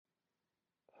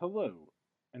Hello,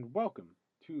 and welcome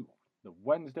to the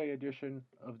Wednesday edition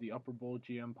of the Upper Bowl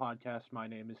GM podcast. My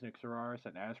name is Nick Zararis,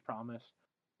 and as promised,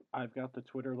 I've got the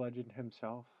Twitter legend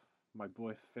himself, my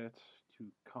boy Fitz, to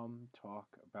come talk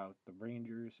about the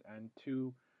Rangers and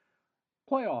to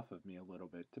play off of me a little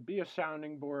bit, to be a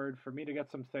sounding board for me to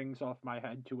get some things off my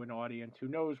head to an audience who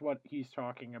knows what he's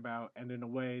talking about and in a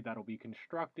way that'll be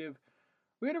constructive.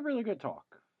 We had a really good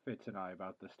talk, Fitz and I,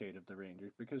 about the state of the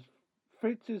Rangers because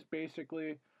Fitz is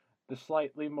basically the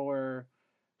slightly more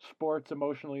sports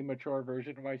emotionally mature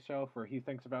version of myself where he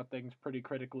thinks about things pretty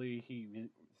critically. He's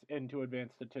into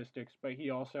advanced statistics, but he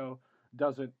also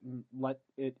doesn't let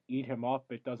it eat him up.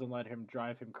 It doesn't let him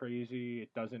drive him crazy.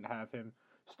 It doesn't have him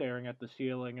staring at the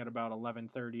ceiling at about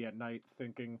 11:30 at night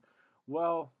thinking,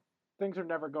 well, things are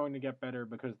never going to get better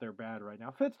because they're bad right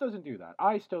now. Fitz doesn't do that.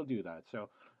 I still do that. So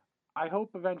I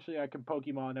hope eventually I can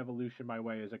Pokemon evolution my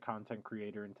way as a content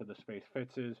creator into the space.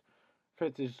 Fitz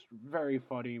is very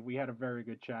funny. We had a very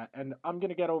good chat, and I'm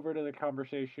gonna get over to the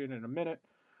conversation in a minute,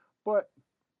 but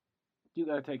you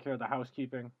gotta take care of the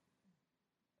housekeeping,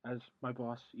 as my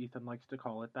boss Ethan likes to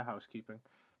call it, the housekeeping.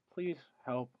 Please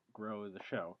help grow the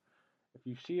show. If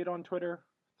you see it on Twitter,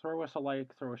 throw us a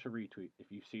like, throw us a retweet. If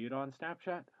you see it on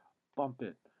Snapchat, bump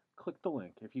it. Click the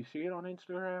link. If you see it on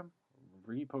Instagram,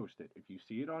 repost it. If you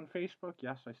see it on Facebook,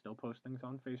 yes, I still post things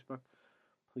on Facebook.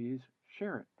 Please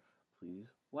share it. Please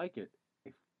like it.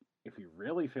 If if you're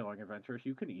really feeling adventurous,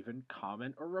 you can even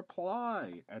comment or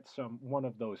reply at some one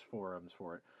of those forums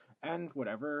for it. And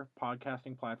whatever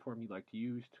podcasting platform you like to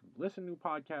use to listen to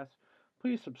podcasts,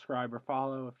 please subscribe or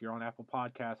follow. If you're on Apple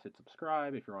Podcasts, hit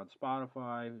subscribe. If you're on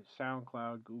Spotify,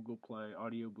 SoundCloud, Google Play,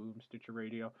 Audio Boom, Stitcher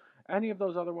Radio, any of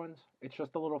those other ones, it's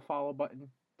just a little follow button.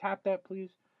 Tap that,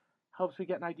 please. Helps me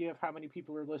get an idea of how many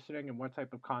people are listening and what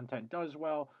type of content does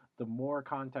well. The more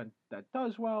content that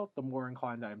does well, the more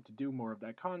inclined I am to do more of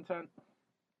that content.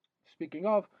 Speaking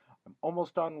of, I'm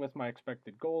almost done with my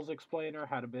expected goals explainer.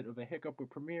 Had a bit of a hiccup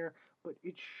with Premiere, but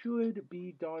it should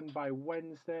be done by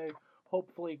Wednesday.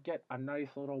 Hopefully, get a nice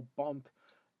little bump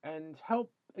and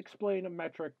help explain a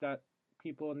metric that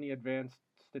people in the advanced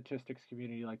statistics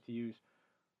community like to use.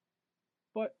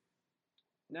 But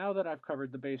now that I've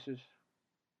covered the bases,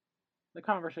 the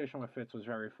conversation with Fitz was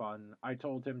very fun. I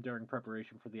told him during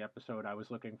preparation for the episode I was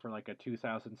looking for like a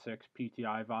 2006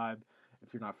 PTI vibe.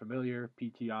 If you're not familiar,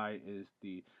 PTI is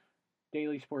the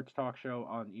daily sports talk show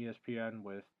on ESPN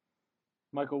with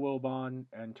Michael Wilbon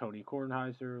and Tony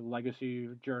Kornheiser, legacy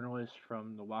journalists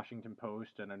from the Washington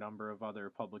Post and a number of other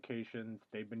publications.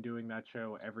 They've been doing that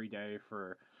show every day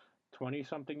for 20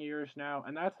 something years now,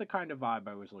 and that's the kind of vibe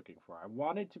I was looking for. I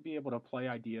wanted to be able to play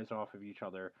ideas off of each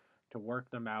other, to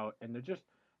work them out, and to just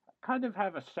kind of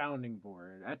have a sounding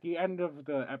board. At the end of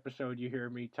the episode, you hear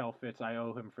me tell Fitz I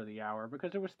owe him for the hour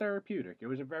because it was therapeutic. It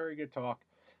was a very good talk,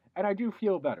 and I do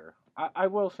feel better. I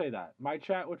will say that. My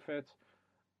chat with Fitz,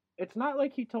 it's not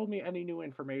like he told me any new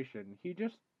information. He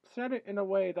just said it in a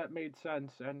way that made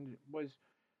sense and was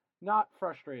not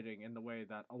frustrating in the way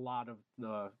that a lot of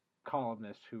the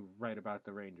columnists who write about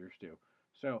the Rangers do.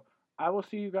 So I will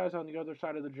see you guys on the other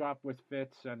side of the drop with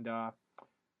Fitz, and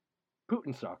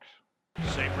Putin sucks.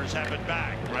 Sabres have it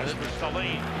back. Rasmus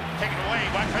Dahlin taken away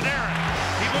by Panarin.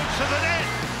 He moves to the net.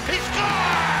 He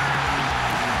scores!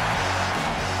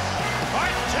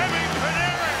 Artemi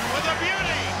Panarin with a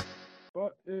beauty.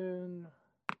 But in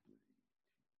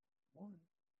one.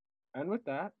 And with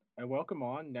that, I welcome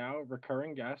on now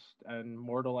recurring guest and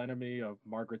mortal enemy of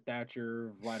Margaret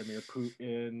Thatcher, Vladimir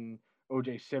Putin,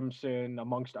 O.J. Simpson,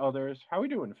 amongst others. How we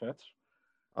doing, Fitz?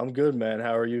 I'm good, man.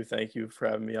 How are you? Thank you for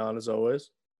having me on as always.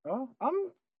 Oh,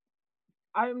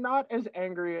 I'm not as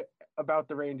angry about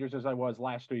the Rangers as I was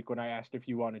last week when I asked if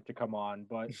you wanted to come on,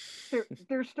 but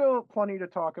there's still plenty to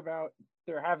talk about.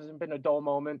 There hasn't been a dull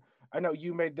moment. I know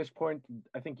you made this point,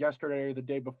 I think yesterday or the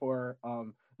day before.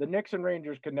 The Knicks and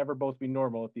Rangers can never both be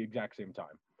normal at the exact same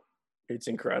time. It's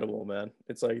incredible, man.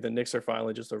 It's like the Knicks are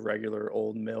finally just a regular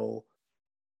old mill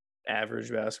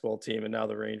average basketball team, and now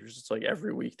the Rangers, it's like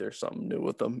every week there's something new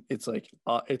with them. It's like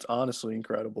it's honestly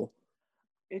incredible.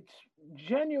 It's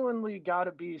genuinely got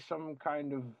to be some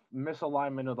kind of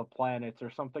misalignment of the planets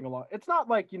or something along. It's not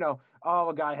like, oh,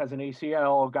 a guy has an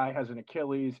ACL, a guy has an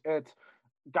Achilles. It's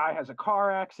guy has a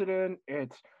car accident.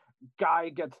 It's guy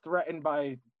gets threatened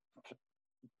by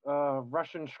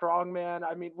Russian strongman.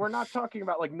 I mean, we're not talking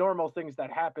about like normal things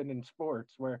that happen in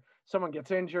sports where someone gets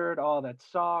injured. Oh, that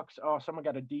sucks. Oh, someone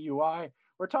got a DUI.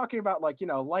 We're talking about like,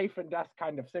 life and death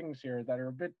kind of things here that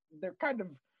are they're kind of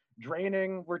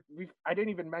draining. I didn't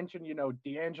even mention,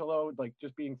 D'Angelo like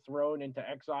just being thrown into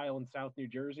exile in South New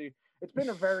Jersey. It's been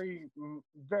a very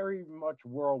much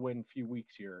whirlwind few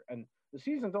weeks here, and the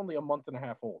season's only a month and a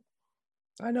half old.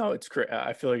 I know it's crazy.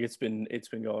 I feel like it's been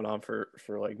going on for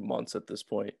like months at this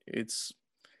point.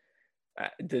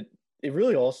 It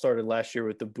really all started last year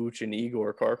with the Booch and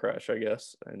Igor car crash, I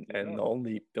guess, and the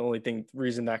only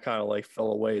reason that kind of like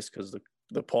fell away is because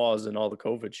the pause and all the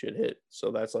COVID shit hit.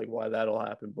 So that's like why that'll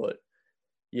happen. But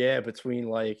yeah, between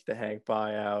like the Hank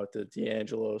buyout, the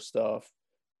D'Angelo stuff,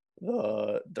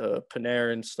 the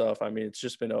Panarin stuff, I mean,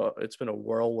 it's been a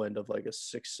whirlwind of like a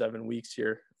 6-7 weeks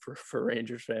here for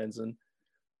Rangers fans, and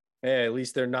hey, at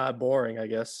least they're not boring, I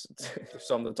guess. There's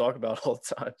something to talk about all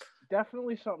the time.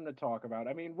 Definitely something to talk about.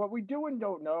 I mean, what we do and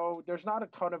don't know, there's not a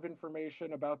ton of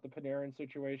information about the Panarin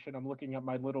situation. I'm looking at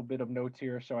my little bit of notes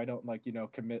here so I don't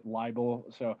commit libel.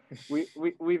 So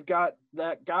we've got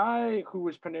that guy who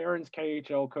was Panarin's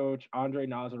KHL coach, Andrei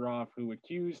Nazarov, who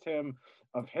accused him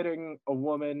of hitting a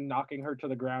woman, knocking her to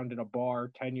the ground in a bar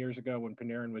 10 years ago when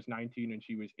Panarin was 19 and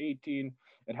she was 18.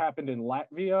 It happened in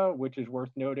Latvia, which is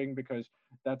worth noting because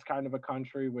that's kind of a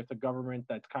country with a government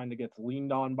that kind of gets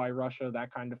leaned on by Russia,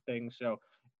 that kind of thing. So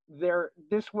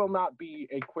this will not be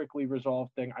a quickly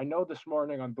resolved thing. I know this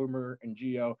morning on Boomer and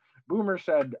Geo, Boomer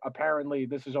said apparently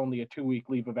this is only a 2-week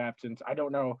leave of absence. I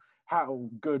don't know how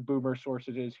good Boomer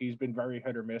sources is. He's been very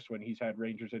hit or miss when he's had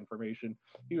Rangers information.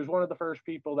 He was one of the first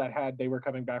people that they were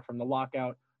coming back from the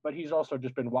lockout, but he's also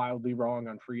just been wildly wrong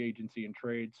on free agency and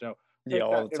trade. So Yeah,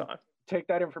 all the time. Take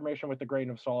that information with a grain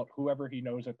of salt. Whoever he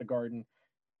knows at the Garden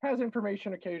has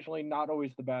information occasionally, not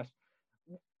always the best.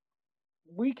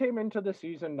 We came into the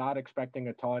season not expecting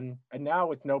a ton, and now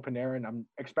with no Panarin, I'm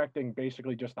expecting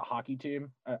basically just a hockey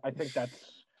team. I think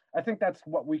that's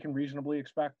what we can reasonably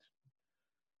expect.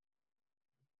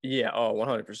 Yeah,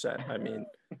 100%. I mean,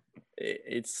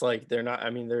 it's like they're not.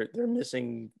 I mean, they're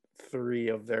missing 3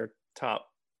 of their top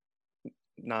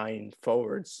 9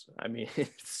 forwards. I mean,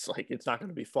 it's like it's not going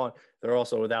to be fun. They're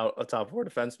also without a top 4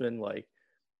 defenseman. Like,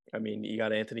 I mean, you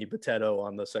got Anthony Boteto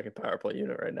on the second power play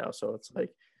unit right now, so it's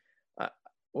like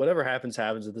whatever happens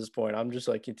at this point. I'm just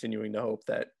like continuing to hope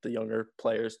that the younger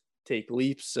players take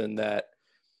leaps and that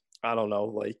I don't know,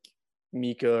 like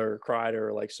Mika or Kreider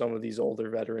or like some of these older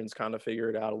veterans kind of figure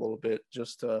it out a little bit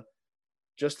just to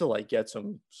like get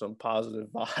some positive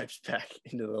vibes back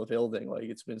into the building. Like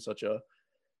it's been such a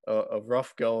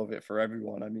rough go of it for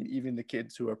everyone. I mean, even the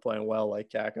kids who are playing well, like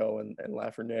Kako and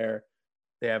Lafreniere,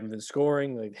 they haven't been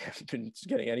scoring. Like they haven't been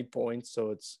getting any points.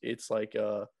 So it's like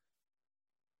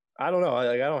I don't know.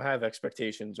 I don't have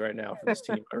expectations right now for this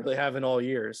team. I really haven't all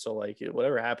year. So like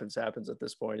whatever happens at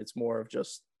this point. It's more of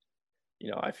just,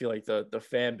 I feel like the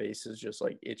fan base is just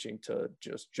like itching to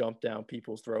just jump down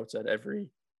people's throats at every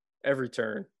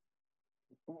turn.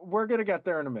 We're gonna get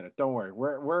there in a minute. Don't worry.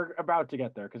 We're about to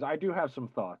get there because I do have some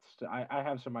thoughts. I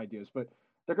have some ideas, but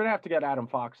they're gonna have to get Adam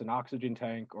Fox an oxygen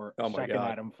tank or second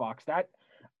Adam Fox. That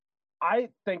I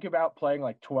think about playing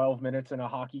like 12 minutes in a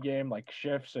hockey game, like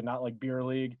shifts and not like beer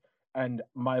league, and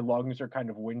my lungs are kind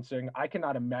of wincing. I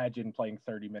cannot imagine playing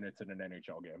 30 minutes in an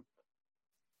NHL game.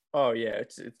 Oh yeah,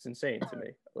 it's insane to me.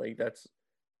 Like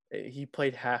he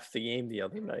played half the game the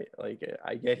other night. Like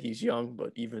I get he's young,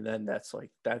 but even then that's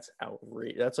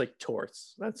outrageous. That's like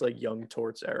Torts. That's like young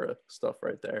Torts era stuff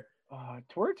right there.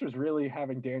 Torts was really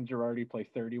having Dan Girardi play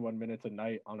 31 minutes a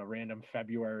night on a random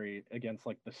February against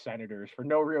like the Senators for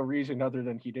no real reason other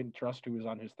than he didn't trust who was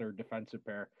on his third defensive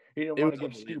pair. He didn't want to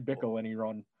give Stu Bickle any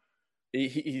run.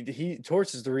 He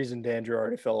Torts is the reason Dan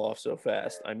Girardi fell off so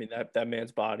fast. I mean that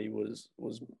man's body was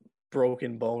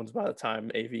broken bones by the time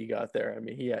AV got there. I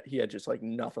mean he had just like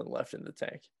nothing left in the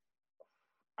tank.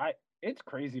 It's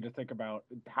crazy to think about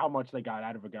how much they got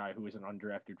out of a guy who was an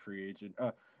undrafted free agent.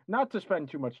 Not to spend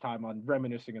too much time on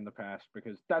reminiscing in the past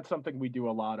because that's something we do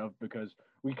a lot of because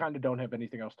we kind of don't have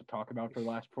anything else to talk about for the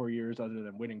last 4 years other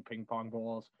than winning ping pong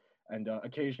balls and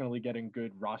occasionally getting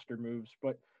good roster moves.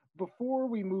 But before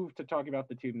we move to talking about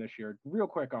the team this year, real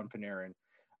quick on Panarin,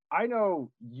 I know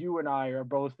you and I are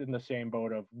both in the same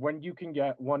boat of when you can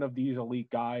get one of these elite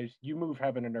guys, you move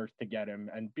heaven and earth to get him.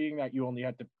 And being that you only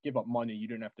had to give up money, you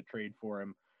didn't have to trade for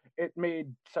him. It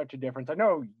made such a difference.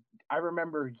 I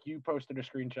remember you posted a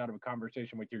screenshot of a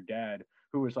conversation with your dad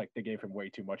who was like, they gave him way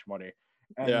too much money.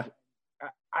 And yeah.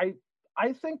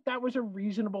 I think that was a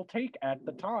reasonable take at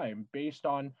the time based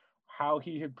on how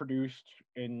he had produced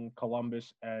in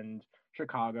Columbus and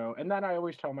Chicago. And then I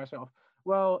always tell myself,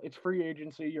 well, it's free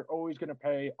agency. You're always going to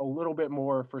pay a little bit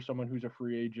more for someone who's a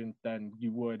free agent than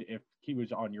you would if he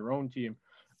was on your own team.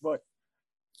 But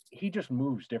he just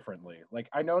moves differently. Like,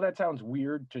 I know that sounds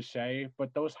weird to say,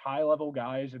 but those high level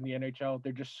guys in the NHL,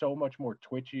 they're just so much more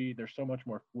twitchy. They're so much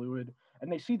more fluid,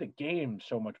 and they see the game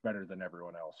so much better than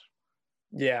everyone else.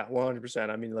 Yeah, 100%.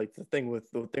 I mean, like the thing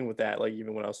with that, like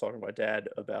even when I was talking to my dad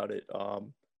about it,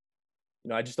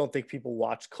 I just don't think people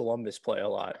watch Columbus play a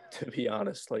lot, to be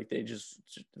honest. Like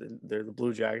they're the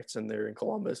Blue Jackets and they're in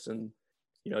Columbus, and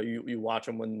you watch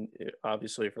them when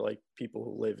obviously for like people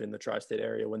who live in the tri-state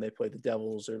area when they play the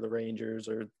Devils or the Rangers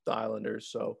or the Islanders.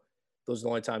 So those are the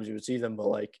only times you would see them. But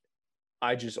like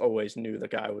I just always knew the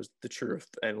guy was the truth,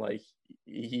 and like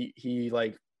he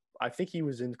like I think he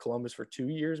was in Columbus for 2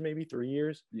 years, maybe 3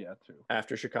 years. Yeah, too.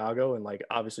 After Chicago, and like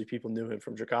obviously people knew him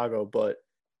from Chicago, but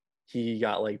he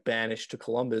got like banished to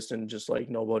Columbus and just like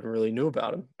nobody really knew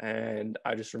about him. And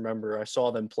I just remember I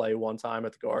saw them play one time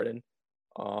at the Garden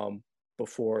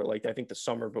before, like I think the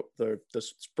summer, the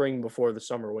spring before the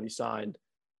summer when he signed.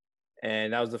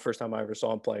 And that was the first time I ever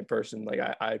saw him play in person. Like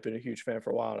I've been a huge fan for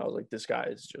a while, and I was like, this guy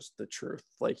is just the truth.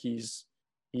 Like he's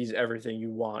everything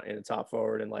you want in a top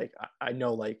forward. And like I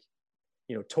know like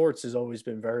Torts has always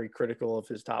been very critical of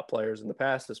his top players in the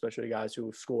past, especially guys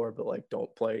who score but like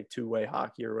don't play two-way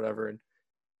hockey or whatever. And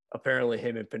apparently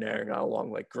him and Panarin got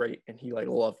along like great, and he like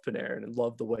loved Panarin and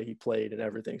loved the way he played and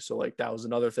everything. So like that was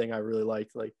another thing I really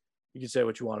liked. Like you can say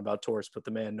what you want about Torts, but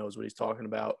the man knows what he's talking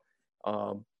about.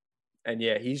 And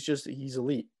yeah, he's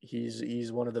elite.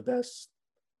 He's one of the best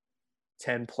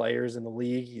 10 players in the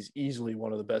league. He's easily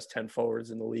one of the best 10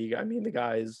 forwards in the league. I mean, the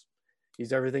guy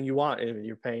he's everything you want, and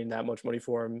you're paying that much money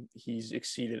for him. He's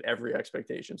exceeded every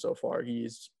expectation so far.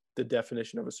 He's the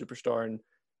definition of a superstar. And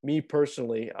me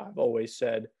personally, I've always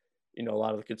said, a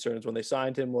lot of the concerns when they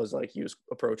signed him was like he was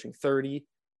approaching 30.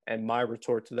 And my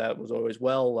retort to that was always,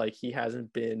 well, like he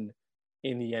hasn't been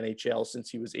in the NHL since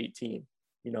he was 18.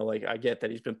 Like I get that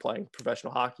he's been playing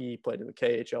professional hockey, played in the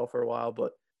KHL for a while,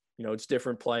 but it's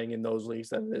different playing in those leagues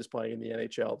than it is playing in the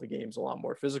NHL. The game's a lot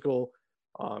more physical.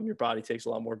 Your body takes a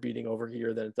lot more beating over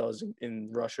here than it does in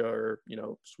Russia or,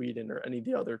 Sweden or any of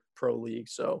the other pro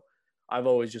leagues. So I've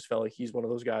always just felt like he's one of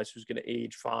those guys who's going to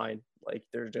age fine. Like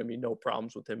there's going to be no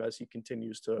problems with him as he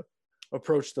continues to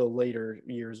approach the later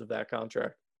years of that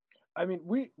contract. I mean,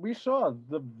 we saw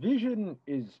the vision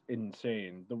is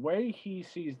insane. The way he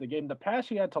sees the game, the pass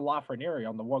he had to Lafreniere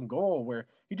on the one goal where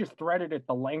he just threaded it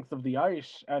the length of the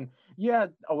ice. And yeah,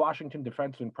 a Washington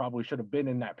defenseman probably should have been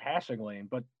in that passing lane,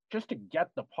 but just to get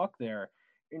the puck there,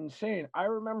 insane. I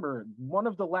remember one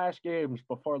of the last games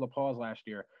before the pause last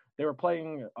year, they were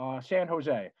playing San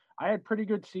Jose. I had pretty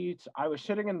good seats. I was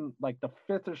sitting in like the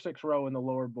 5th or 6th row in the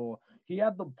lower bowl. He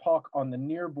had the puck on the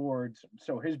near boards,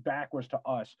 so his back was to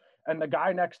us. And the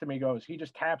guy next to me he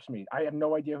just taps me. I have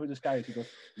no idea who this guy is. He goes,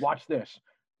 watch this.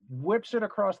 Whips it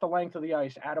across the length of the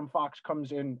ice. Adam Fox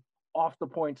comes in off the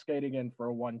point skating in for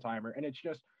a one-timer. And it's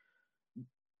just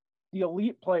the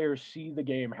elite players see the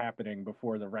game happening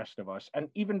before the rest of us. And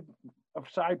even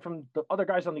aside from the other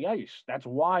guys on the ice, that's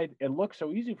why it looks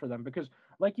so easy for them. Because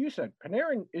like you said,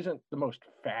 Panarin isn't the most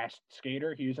fast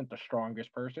skater. He isn't the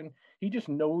strongest person. He just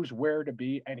knows where to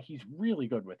be, and he's really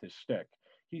good with his stick.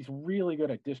 He's really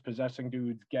good at dispossessing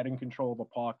dudes, getting control of the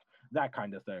puck, that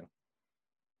kind of thing.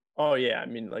 Oh yeah, I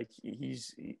mean, like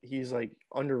he's like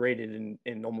underrated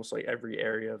in almost like every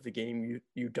area of the game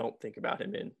you don't think about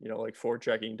him in. Like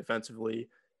forechecking defensively,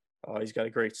 he's got a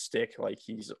great stick. Like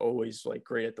he's always like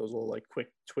great at those little like quick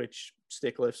twitch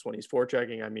stick lifts when he's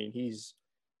forechecking. I mean, he's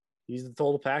the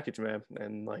total package, man.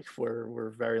 And like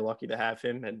we're very lucky to have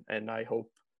him. And I hope,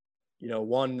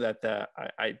 one that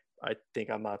I think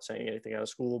I'm not saying anything out of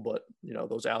school, but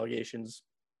those allegations,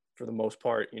 for the most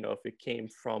part, if it came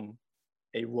from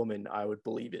a woman, I would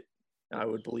believe it. And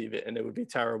it would be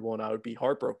terrible, and I would be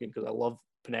heartbroken because I love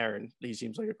Panarin. He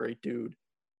seems like a great dude.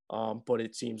 But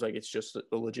it seems like it's just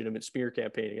a legitimate smear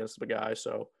campaign against the guy.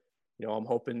 So, I'm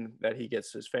hoping that he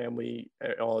gets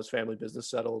all his family business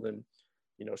settled and,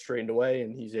 straightened away,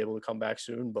 and he's able to come back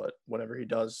soon. But whenever he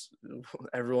does,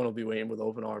 everyone will be waiting with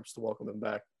open arms to welcome him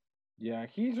back. Yeah,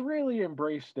 he's really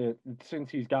embraced it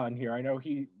since he's gotten here. I know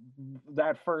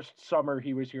that first summer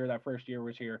he was here, that first year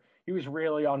was here, he was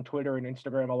really on Twitter and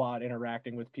Instagram a lot,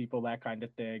 interacting with people, that kind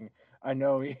of thing. I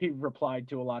know he replied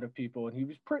to a lot of people, and he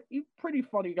was pretty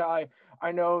funny guy.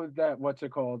 I know that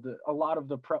a lot of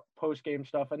the post game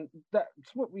stuff, and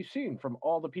that's what we've seen from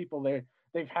all the people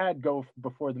they've had go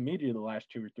before the media the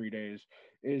last 2 or 3 days,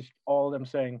 is all of them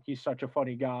saying he's such a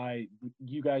funny guy.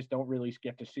 You guys don't really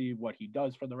get to see what he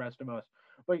does for the rest of us,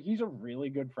 but he's a really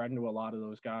good friend to a lot of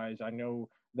those guys. I know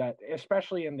that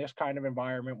especially in this kind of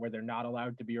environment where they're not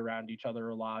allowed to be around each other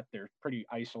a lot, they're pretty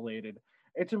isolated.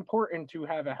 it's important to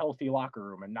have a healthy locker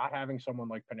room, and not having someone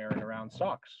like Panarin around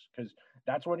sucks because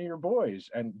that's one of your boys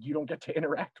and you don't get to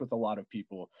interact with a lot of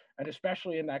people. And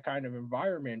especially in that kind of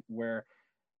environment where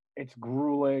it's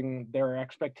grueling, there are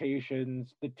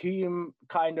expectations. The team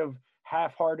kind of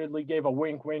half-heartedly gave a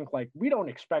wink wink like we don't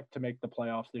expect to make the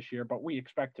playoffs this year, but we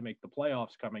expect to make the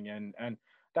playoffs coming in. And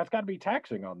that's got to be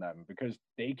taxing on them because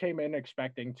they came in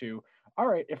expecting to, all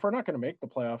right, if we're not going to make the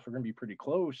playoffs, we're going to be pretty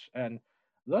close. And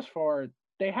thus far,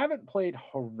 they haven't played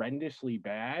horrendously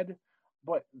bad,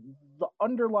 but the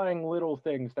underlying little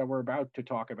things that we're about to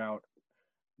talk about,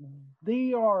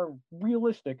 they are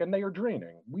realistic and they are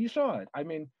draining. We saw it. I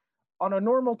mean, on a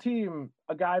normal team,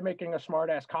 a guy making a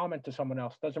smart ass comment to someone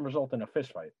else doesn't result in a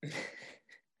fist fight.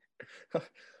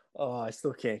 Oh, I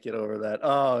still can't get over that.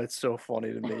 Oh, it's so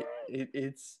funny to me.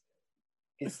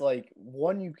 It's like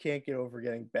one, you can't get over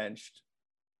getting benched,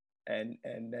 and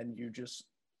then you just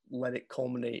let it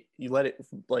culminate. You let it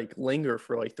like linger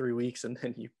for like 3 weeks, and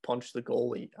then you punch the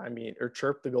goalie. I mean, or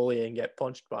chirp the goalie and get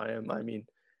punched by him. I mean,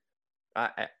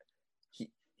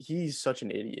 he's such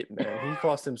an idiot, man. He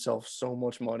cost himself so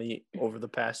much money over the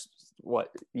past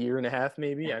year and a half,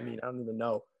 maybe. I mean, I don't even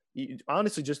know.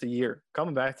 Honestly, just a year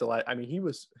coming back to life. I mean,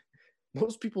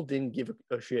 most people didn't give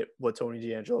a shit what Tony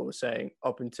DeAngelo was saying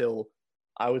up until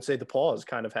I would say the pause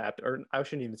kind of happened, or I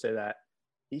shouldn't even say that.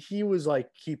 He was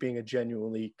like keeping a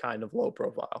genuinely kind of low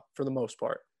profile for the most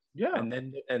part. Yeah. And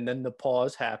then the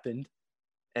pause happened,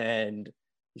 and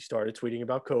he started tweeting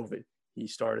about COVID. He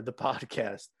started the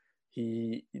podcast.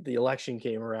 The election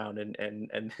came around,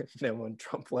 and then when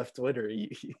Trump left Twitter,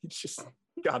 he just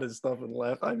got his stuff and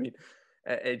left. I mean,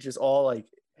 it just all like,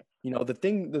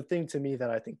 the thing to me that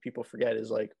I think people forget is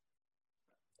like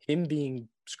him being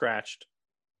scratched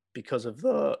because of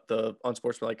the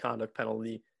unsportsmanlike conduct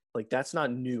penalty. Like, that's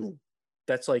not new.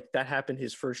 That's like, that happened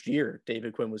his first year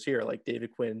David Quinn was here. Like,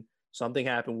 David Quinn, something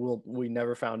happened. We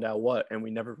never found out what, and we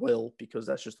never will, because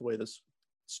that's just the way this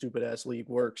stupid ass league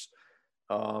works.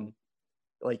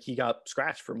 Like, he got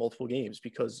scratched for multiple games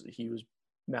because he was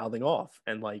mouthing off,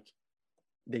 and like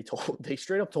they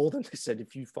straight up told him, they said,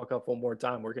 if you fuck up one more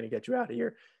time, we're going to get you out of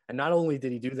here. And not only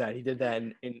did he do that, he did that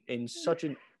in such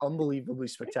an unbelievably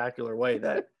spectacular way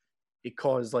that it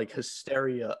caused like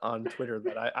hysteria on Twitter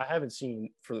that I haven't seen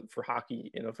for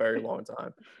hockey in a very long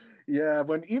time. Yeah,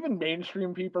 when even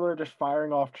mainstream people are just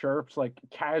firing off chirps, like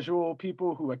casual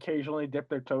people who occasionally dip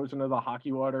their toes into the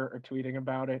hockey water are tweeting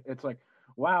about it. It's like,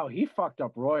 wow, he fucked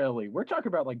up royally. We're talking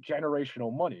about like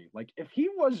generational money. Like, if he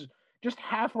was just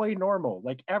halfway normal,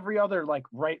 like every other like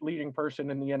right leading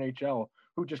person in the NHL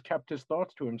who just kept his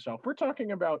thoughts to himself, we're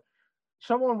talking about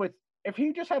someone with, if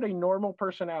he just had a normal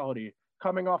personality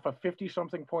coming off a 50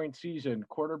 something point season,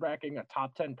 quarterbacking a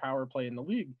top 10 power play in the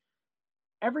league,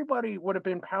 everybody would have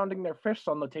been pounding their fists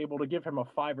on the table to give him a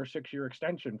 5 or 6 year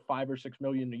extension, 5 or 6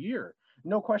 million a year.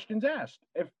 No questions asked.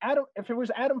 If it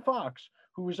was Adam Fox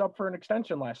who was up for an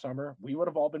extension last summer, we would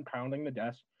have all been pounding the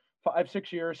desk. 5,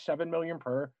 6 years, 7 million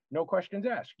per, no questions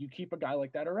asked. You keep a guy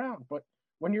like that around. But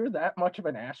when you're that much of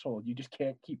an asshole, you just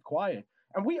can't keep quiet.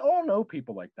 And we all know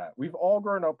people like that. We've all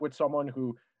grown up with someone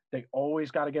who they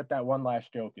always got to get that one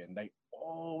last joke in. They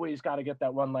always got to get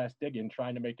that one last dig in,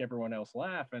 trying to make everyone else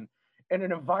laugh. And in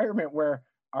an environment where,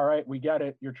 all right, we get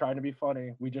it, you're trying to be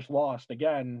funny, we just lost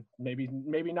again, maybe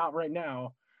not right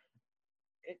now,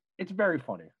 it's very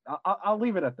funny. I'll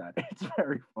leave it at that. It's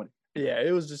very funny. Yeah,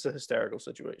 it was just a hysterical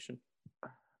situation.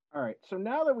 All right, so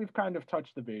now that we've kind of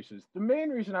touched the bases, the main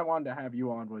reason I wanted to have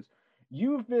you on was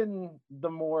you've been the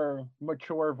more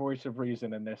mature voice of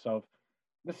reason in this, of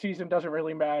the season doesn't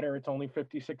really matter, it's only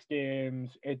 56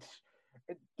 games,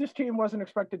 this team wasn't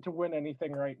expected to win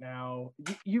anything right now.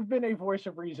 You've been a voice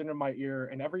of reason in my ear,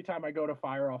 and every time I go to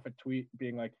fire off a tweet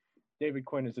being like, David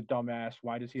Quinn is a dumbass,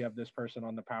 why does he have this person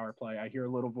on the power play? I hear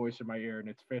a little voice in my ear, and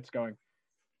it's Fitz going,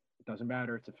 it doesn't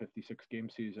matter, it's a 56-game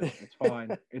season. It's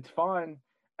fine. It's fine.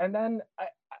 And then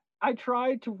I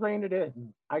try to rein it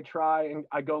in. I try, and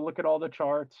I go look at all the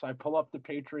charts. I pull up the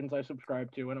patrons I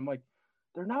subscribe to, and I'm like,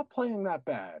 they're not playing that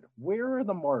bad. Where are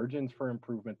the margins for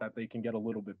improvement that they can get a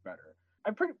little bit better?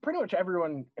 Pretty much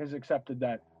everyone has accepted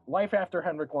that life after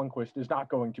Henrik Lundqvist is not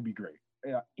going to be great.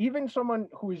 Even someone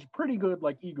who is pretty good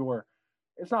like Igor,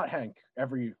 it's not Hank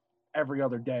every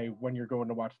other day when you're going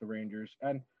to watch the Rangers.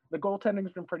 And the goaltending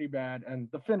has been pretty bad, and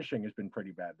the finishing has been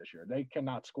pretty bad this year. They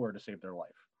cannot score to save their life.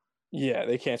 Yeah,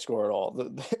 they can't score at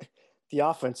all. The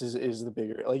offense is the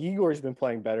bigger. Like, Igor's been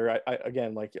playing better.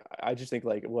 I just think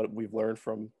like what we've learned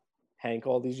from Hank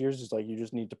all these years is like you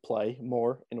just need to play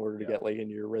more in order to get like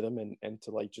into your rhythm and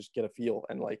to like just get a feel.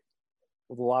 And like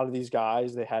with a lot of these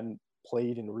guys, they hadn't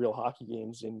played in real hockey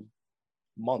games in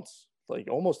months. like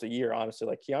almost a year, honestly.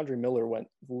 Like Keandre Miller went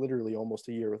literally almost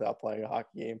a year without playing a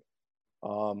hockey game.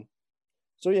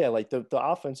 So yeah, like the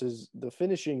offense is the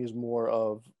finishing is more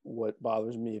of what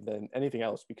bothers me than anything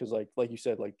else because like you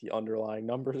said, like the underlying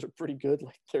numbers are pretty good.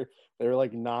 Like they're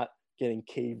like not getting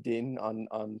caved in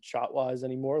on shot wise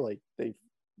anymore. Like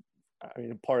I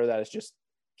mean, part of that is just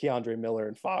Keandre Miller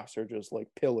and Fox are just like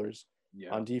pillars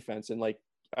on defense, and like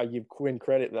I give Quinn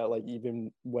credit that like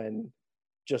even when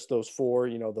just those four,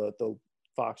 the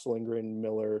Fox, Lindgren,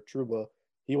 Miller, Trouba,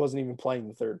 he wasn't even playing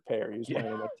the third pair. He was playing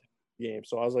in like game.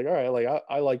 So I was like, all right, like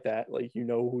I like that. Like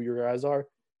who your guys are.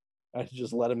 I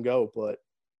just let him go. But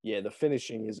yeah, the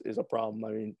finishing is a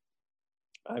problem.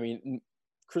 I mean,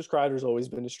 Chris Kreider's always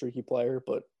been a streaky player,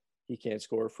 but he can't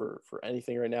score for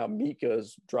anything right now.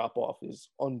 Mika's drop off is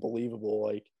unbelievable.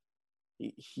 Like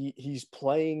he's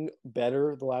playing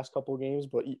better the last couple of games,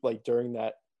 but like during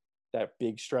that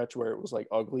big stretch where it was like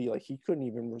ugly, like he couldn't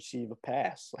even receive a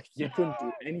pass. Like he couldn't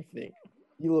do anything.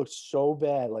 He looked so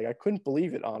bad. Like I couldn't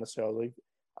believe it, honestly. I was like,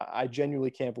 I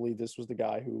genuinely can't believe this was the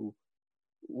guy who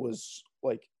was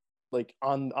like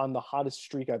on the hottest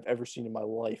streak I've ever seen in my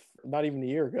life. Not even a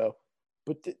year ago.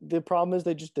 But the problem is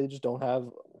they just don't have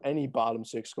any bottom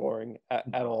six scoring at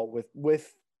all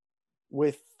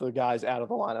with the guys out of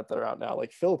the lineup that are out now.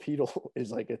 Like Philip Hedl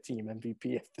is like a team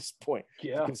MVP at this point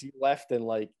because he left and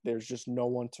like there's just no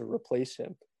one to replace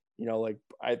him. Like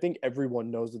I think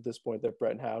everyone knows at this point that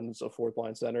Brett Howden's a fourth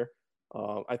line center.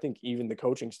 I think even the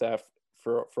coaching staff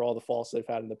for all the faults they've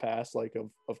had in the past, like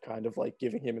of kind of like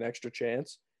giving him an extra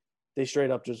chance, they straight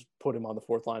up just put him on the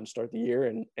fourth line to start the year.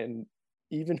 And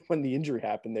even when the injury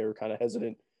happened, they were kind of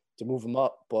hesitant to move him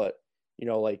up. But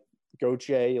like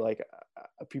Gauthier, like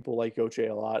people like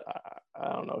Gauthier a lot.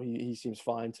 I don't know. He seems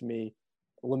fine to me.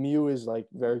 Lemieux is like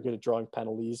very good at drawing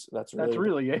penalties. That's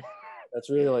really it. That's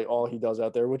really like all he does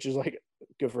out there, which is like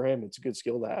good for him. It's a good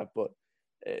skill to have. But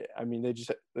I mean, they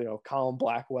just, Colin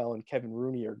Blackwell and Kevin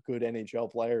Rooney are good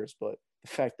NHL players, but the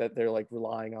fact that they're like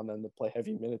relying on them to play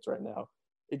heavy minutes right now,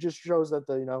 it just shows that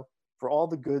for all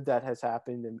the good that has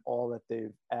happened and all that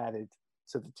they've added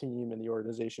to the team and the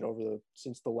organization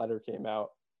since the letter came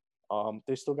out,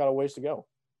 they still got a ways to go.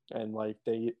 And like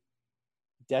they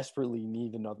desperately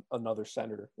need another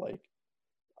center. Like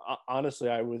honestly,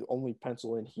 I would only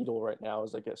pencil in Hedl right now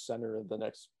as like a center of the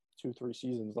next 2-3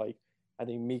 seasons. Like I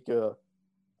think Mika,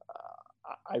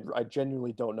 I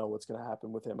genuinely don't know what's going to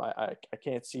happen with him. I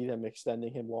can't see them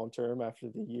extending him long term after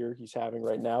the year he's having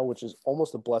right now, which is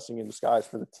almost a blessing in disguise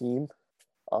for the team.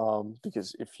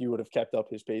 Because if he would have kept up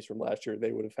his pace from last year,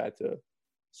 they would have had to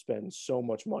spend so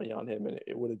much money on him, and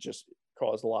it would have just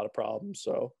caused a lot of problems.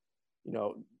 So,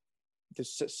 the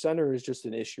center is just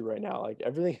an issue right now. Like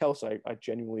everything else, I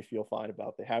genuinely feel fine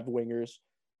about. They have wingers,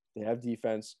 they have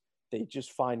defense. They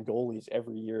just find goalies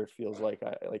every year. It feels like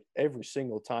like every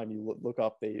single time you look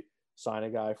up, they sign a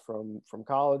guy from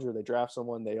college or they draft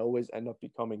someone. They always end up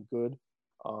becoming good,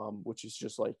 which is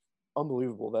just like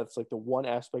unbelievable. That's like the one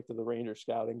aspect of the Rangers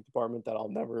scouting department that I'll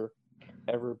never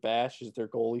ever bash is their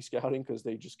goalie scouting, because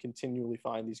they just continually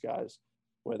find these guys,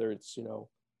 whether it's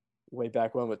way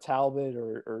back when with Talbot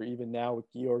or even now with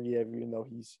Georgiev, even though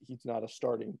he's not a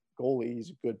starting goalie, he's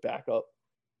a good backup,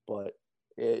 but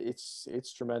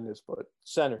it's tremendous. But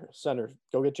center,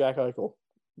 go get Jack Eichel.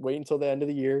 Wait until the end of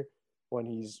the year when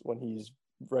he's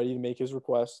ready to make his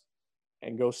request,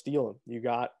 and go steal him. You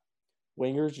got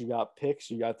wingers, you got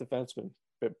picks, you got defensemen.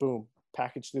 But boom,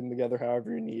 package them together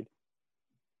however you need.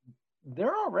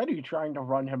 They're already trying to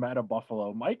run him out of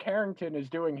Buffalo. Mike Harrington is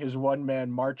doing his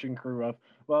one-man marching crew of,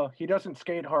 well, he doesn't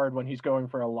skate hard when he's going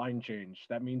for a line change.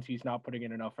 That means he's not putting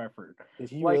in enough effort.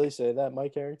 Did he really say that,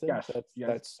 Mike Harrington? Yes.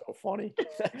 That's so funny.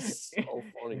 That's so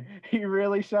funny. He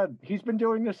really said he's been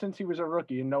doing this since he was a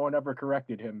rookie and no one ever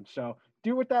corrected him. So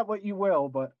do with that what you will,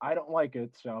 but I don't like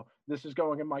it. So this is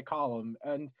going in my column.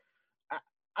 And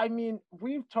I mean,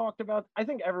 we've talked about, I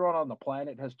think everyone on the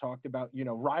planet has talked about,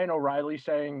 Ryan O'Reilly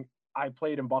saying, I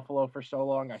played in Buffalo for so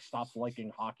long, I stopped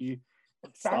liking hockey.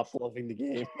 Stopped loving the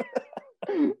game.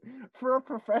 For a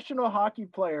professional hockey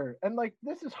player, and like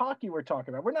this is hockey we're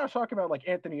talking about. We're not talking about like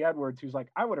Anthony Edwards, who's like,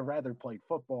 I would have rather played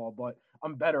football, but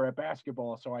I'm better at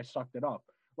basketball, so I sucked it up.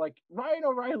 Like Ryan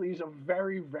O'Reilly is a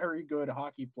very, very good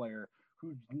hockey player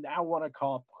who now won a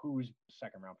cup, who's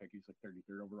second round pick. He's like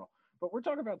 33rd overall. But we're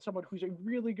talking about someone who's a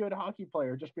really good hockey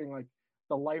player, just being like,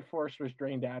 the life force was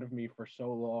drained out of me for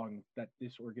so long that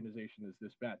this organization is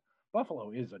this bad.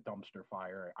 Buffalo is a dumpster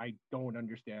fire. I don't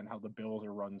understand how the Bills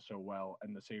are run so well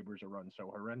and the Sabres are run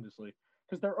so horrendously,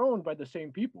 because they're owned by the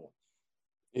same people.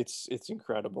 It's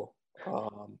incredible.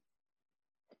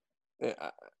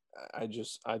 I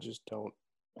just don't.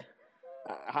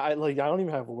 I like I don't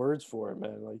even have words for it,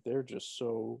 man. Like they're just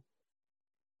so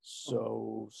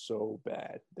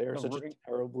bad. They're The such a ring,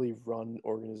 terribly run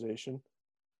organization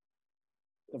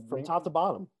the from ring, top to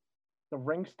bottom. the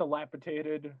ring's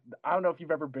dilapidated. I don't know if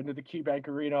you've ever been to the KeyBank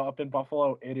Arena up in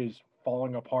Buffalo. It is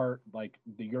falling apart. Like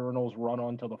the urinals run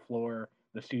onto the floor.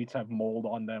 The seats have mold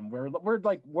on them. We're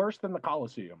like worse than the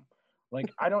Coliseum.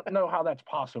 Like I don't know how that's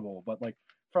possible, but like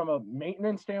from a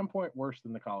maintenance standpoint, worse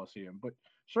than the Coliseum. But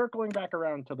circling back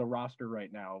around to the roster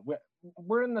right now,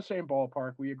 we're in the same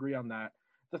ballpark. We agree on that.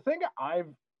 The thing I've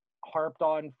harped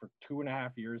on for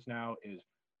 2.5 years now is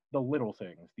the little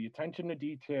things, the attention to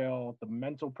detail, the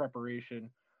mental preparation.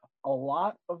 A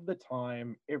lot of the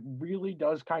time, it really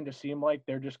does kind of seem like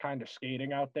they're just kind of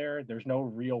skating out there. There's no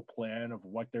real plan of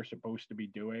what they're supposed to be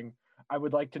doing. I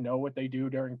would like to know what they do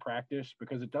during practice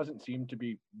because it doesn't seem to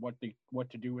be what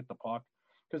to do with the puck.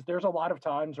 Because there's a lot of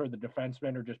times where the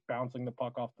defensemen are just bouncing the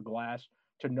puck off the glass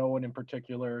to no one in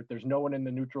particular. There's no one in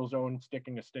the neutral zone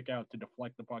sticking a stick out to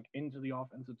deflect the puck into the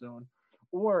offensive zone.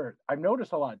 Or I've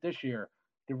noticed a lot this year,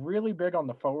 they're really big on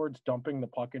the forwards dumping the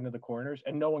puck into the corners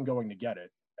and no one going to get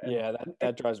it. And Yeah,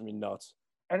 that drives me nuts.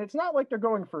 and it's not like they're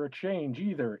going for a change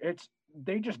either. It's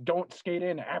they just don't skate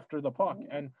in after the puck.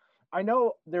 And I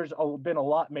know been a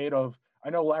lot made of. I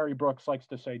know Larry Brooks likes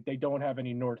to say they don't have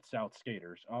any north-south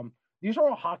skaters. These are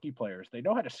all hockey players. They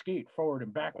know how to skate forward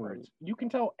and backwards. You can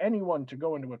tell anyone to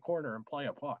go into a corner and play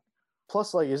a puck.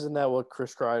 Plus, like, isn't that what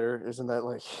Chris Kreider? Isn't that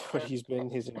like what he's been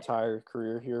his entire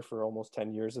career here for almost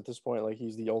 10 years at this point? Like,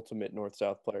 he's the ultimate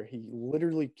north-south player. He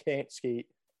literally can't skate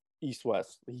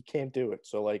east-west. He can't do it.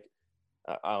 So, like,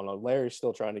 I don't know. Larry's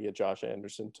still trying to get Josh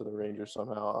Anderson to the Rangers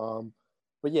somehow.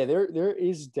 But yeah, there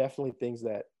is definitely things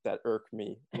that irk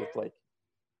me with like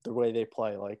the way they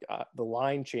play. Like the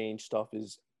line change stuff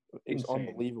is Insane.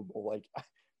 unbelievable. Like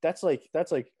that's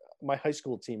like my high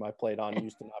school team I played on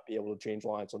used to not be able to change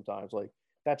lines sometimes. Like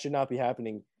that should not be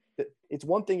happening. It's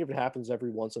one thing if it happens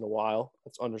every once in a while.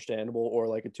 That's understandable. Or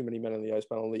like a too many men on the ice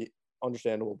penalty,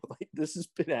 understandable. But like this has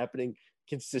been happening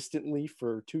consistently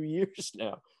for 2 years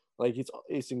now. Like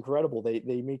it's incredible.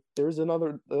 They make there's the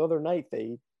other night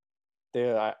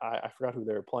I forgot who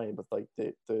they were playing, but like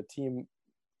the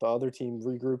other team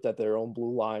regrouped at their own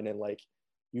blue line, and like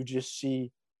you just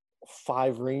see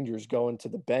 5 Rangers going to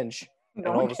the bench, No and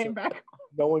all one of a came sudden back.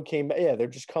 no one came back. Yeah, they're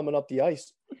just coming up the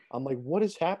ice. I'm like, what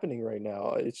is happening right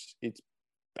now? It's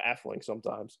baffling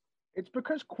sometimes. It's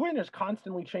because Quinn is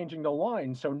constantly changing the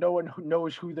line, so no one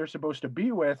knows who they're supposed to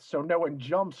be with, so no one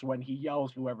jumps when he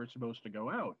yells whoever's supposed to go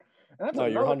out. And that's No,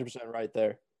 you're another 100% right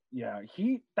there. yeah,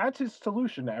 that's his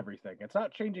solution to everything. It's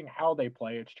not changing how they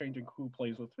play, it's changing who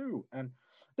plays with who. And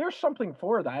there's something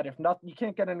for that. If not you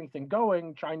can't get anything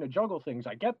going, trying to juggle things,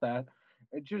 I get that.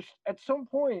 It just at some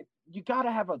point you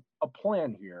gotta have a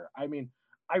plan here. I mean,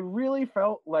 I really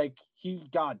felt like he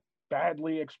got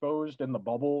badly exposed in the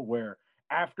bubble where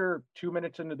after 2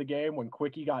 minutes into the game when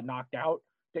Quickie got knocked out,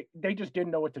 they just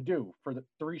didn't know what to do for the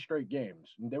 3 straight games.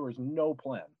 There was no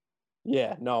plan.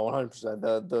 Yeah, no, 100%.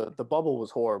 The bubble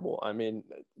was horrible. I mean,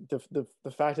 the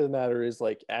fact of the matter is,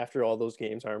 like, after all those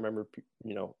games, I remember,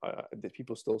 that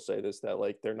people still say this, that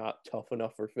like they're not tough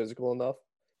enough or physical enough,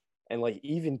 and like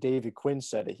even David Quinn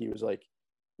said it. He was like,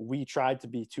 "We tried to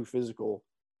be too physical,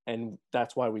 and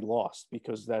that's why we lost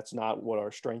because that's not what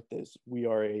our strength is. We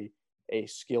are a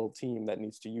skilled team that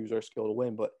needs to use our skill to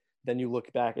win." But then you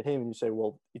look back at him and you say,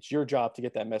 "Well, it's your job to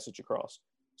get that message across."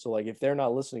 So like if they're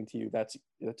not listening to you, that's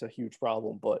a huge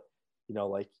problem. But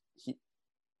like the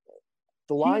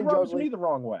He line rubs juggling. me the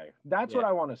wrong way. That's what Yeah,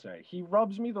 I want to say. He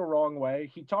rubs me the wrong way.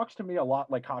 He talks to me a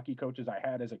lot like hockey coaches I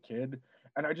had as a kid,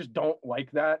 and I just don't like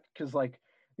that because like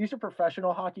these are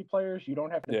professional hockey players. You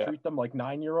don't have to yeah. treat them like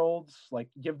 9-year-olds. Like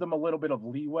give them a little bit of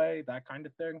leeway, that kind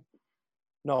of thing.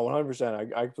 No,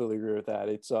 100%. I completely agree with that.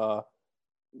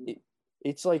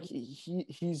 It's like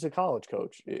he's a college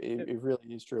coach. It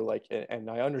really is true. Like, and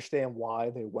I understand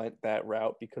why they went that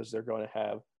route because they're going to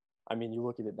have. I mean, you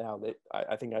look at it now. That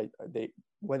I think they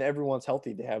when everyone's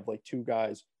healthy, they have like 2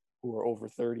 guys who are over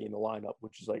 30 in the lineup,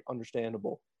 which is like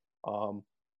understandable.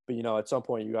 But at some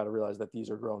point you got to realize that these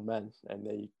are grown men and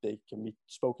they can be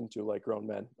spoken to like grown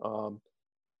men.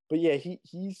 But yeah,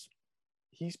 he's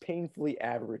painfully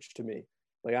average to me.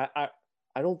 Like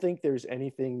I don't think there's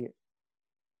anything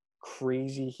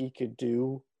crazy he could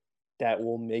do that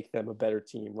will make them a better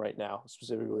team right now,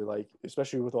 specifically like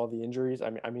especially with all the injuries.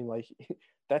 I mean like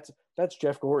that's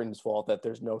Jeff Gordon's fault that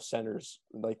there's no centers,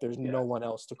 like there's no one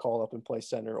else to call up and play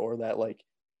center, or that like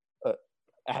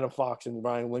Adam Fox and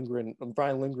Brian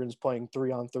Lindgren's playing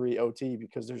 3-on-3 OT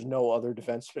because there's no other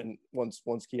defenseman once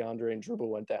Keandre and Dribble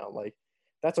went down. Like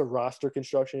that's a roster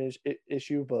construction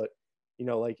issue. But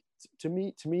like to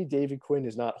me, David Quinn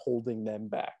is not holding them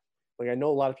back. Like I know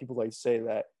a lot of people like to say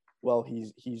that, well,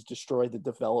 he's destroyed the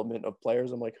development of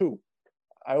players. I'm like, who?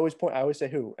 I always say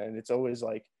who, and it's always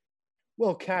like,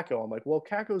 well, Kako. I'm like, well,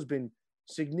 Kako's been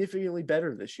significantly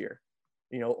better this year.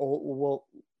 Well,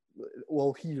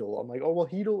 Heedle. I'm like, oh, well,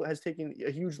 Heedle has taken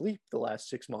a huge leap the last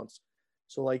 6 months.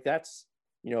 So like that's,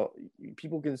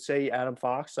 people can say Adam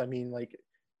Fox. I mean, like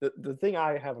the thing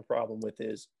I have a problem with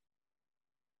is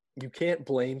you can't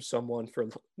blame someone for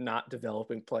not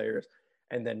developing players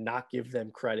and then not give them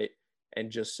credit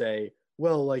and just say,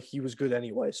 well, like he was good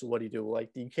anyway, so what do you do? Like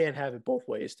you can't have it both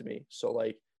ways to me. So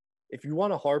like if you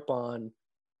want to harp on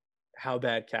how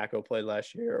bad Kako played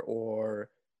last year or,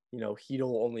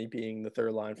 Heedle only being the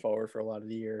third line forward for a lot of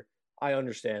the year, I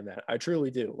understand that. I truly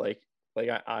do. Like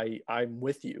I'm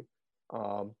with you.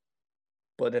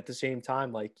 But at the same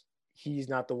time, like he's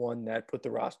not the one that put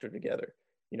the roster together.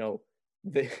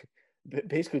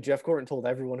 Basically Jeff Gorton told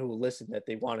everyone who listened that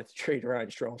they wanted to trade Ryan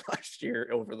Strome last year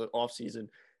over the offseason,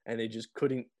 and they just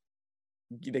couldn't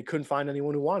find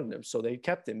anyone who wanted him. So they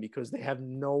kept him because they have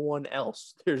no one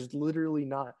else. There's literally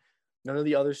none of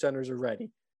the other centers are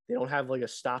ready. They don't have like a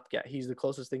stopgap. He's the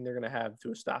closest thing they're going to have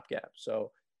to a stopgap.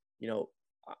 So,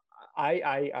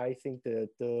 I think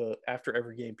that after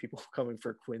every game, people coming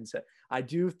for Quinn's head. I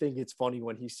do think it's funny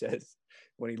when he says,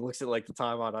 when he looks at like the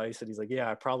time on ice and he's like,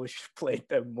 yeah, I probably should have played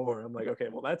them more. I'm like, okay,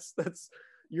 well that's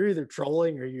you're either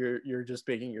trolling or you're just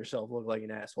making yourself look like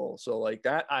an asshole. So like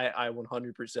that, I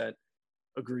 100%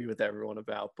 agree with everyone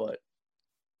about, but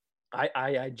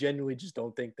I genuinely just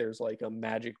don't think there's like a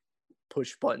magic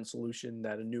push button solution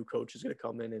that a new coach is going to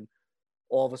come in and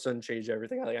all of a sudden change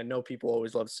everything. I know people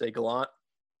always love to say Gallant,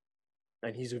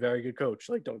 and he's a very good coach.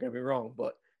 Like, don't get me wrong,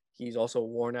 but he's also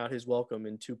worn out his welcome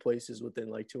in 2 places within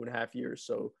like 2.5 years.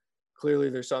 So clearly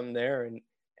there's something there.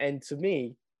 And to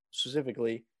me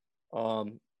specifically,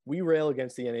 we rail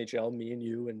against the NHL, me and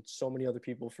you, and so many other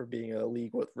people for being a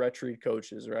league with retreat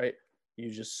coaches, right? You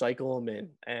just cycle them in.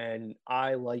 And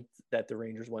I liked that the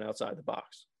Rangers went outside the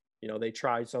box. They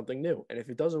tried something new. And if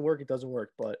it doesn't work, it doesn't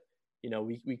work. But,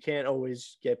 we can't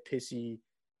always get pissy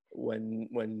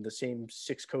when the same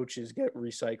 6 coaches get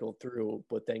recycled through,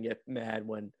 but then get mad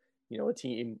when, a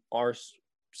team, our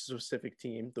specific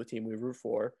team, the team we root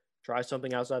for, tries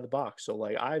something outside the box. So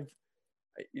like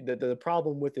the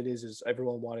problem with it is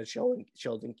everyone wanted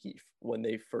Sheldon Keefe when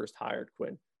they first hired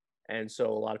Quinn. And so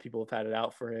a lot of people have had it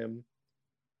out for him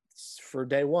for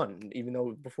day one, even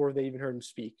though before they even heard him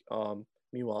speak.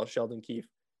 Meanwhile, Sheldon Keefe,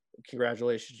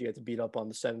 congratulations, you had to beat up on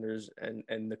the Senators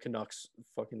and the Canucks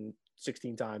fucking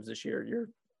 16 times this year.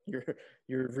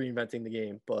 You're reinventing the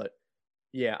game. But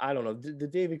yeah, I don't know. The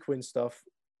David Quinn stuff,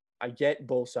 I get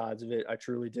both sides of it. I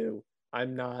truly do.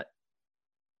 I'm not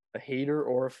a hater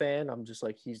or a fan. I'm just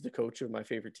like, he's the coach of my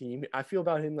favorite team. I feel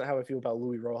about him how I feel about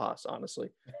Luis Rojas, honestly.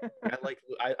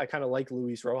 I kind of like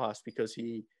Luis Rojas because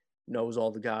he knows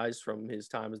all the guys from his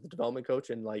time as the development coach.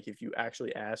 And like, if you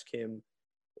actually ask him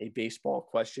a baseball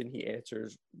question, he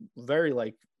answers very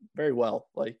well,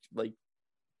 like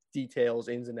details,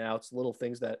 ins and outs, little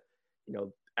things that,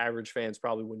 average fans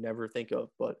probably would never think of.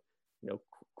 But,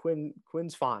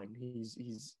 Quinn's fine.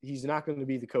 He's not going to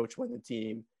be the coach when the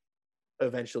team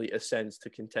eventually ascends to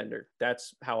contender.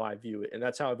 That's how I view it. And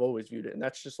that's how I've always viewed it. And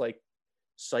that's just like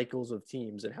cycles of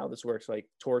teams and how this works. Like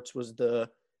Torts was the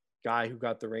guy who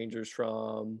got the Rangers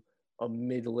from a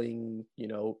middling,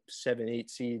 7-8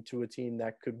 seed to a team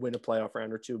that could win a playoff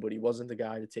round or 2, but he wasn't the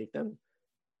guy to take them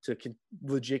to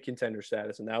legit contender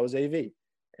status. And that was AV.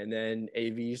 And then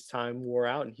AV's time wore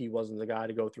out and he wasn't the guy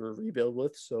to go through a rebuild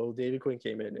with. So David Quinn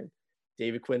came in, and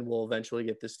David Quinn will eventually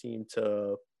get this team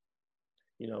to,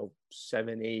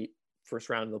 7-8 first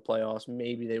round of the playoffs.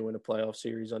 Maybe they win a playoff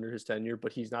series under his tenure,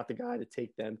 but he's not the guy to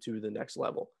take them to the next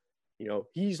level.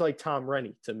 He's like Tom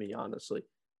Rennie to me, honestly.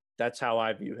 That's how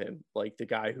I view him, like the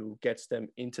guy who gets them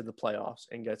into the playoffs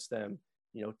and gets them,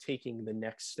 taking the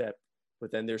next step.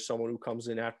 But then there's someone who comes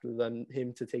in after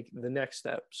him to take the next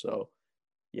step. So,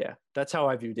 yeah, that's how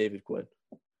I view David Quinn.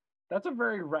 That's a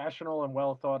very rational and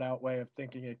well thought out way of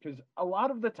thinking it, because a lot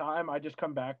of the time I just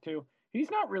come back to, he's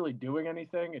not really doing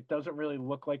anything. It doesn't really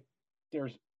look like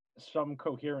there's some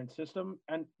coherent system.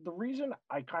 And the reason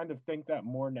I kind of think that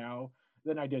more now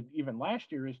than I did even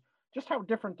last year is just how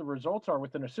different the results are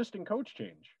with an assistant coach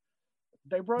change.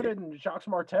 They brought in Jacques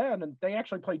Martin, and they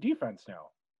actually play defense now.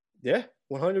 Yeah,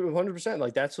 100%.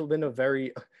 Like that's been a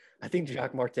very, I think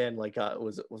Jacques Martin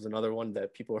was another one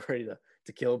that people are ready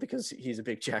to kill because he's a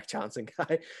big Jack Johnson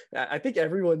guy. I think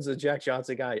everyone's a Jack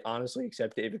Johnson guy, honestly,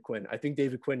 except David Quinn. I think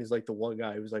David Quinn is like the one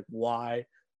guy who's like, why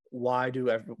why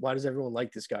does everyone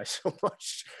like this guy so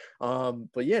much?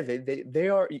 But yeah, they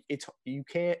are. You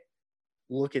can't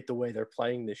look at the way they're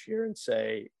playing this year and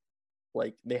say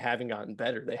like they haven't gotten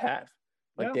better. They have.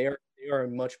 Like Yeah. they are a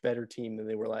much better team than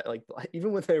they were like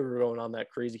even when they were going on that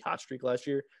crazy hot streak last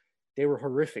year, they were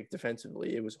horrific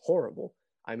defensively. It was horrible.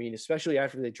 I mean, especially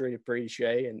after they traded Brady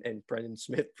Shea and Brendan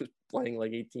Smith was playing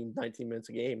like 18, 19 minutes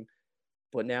a game.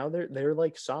 But now they're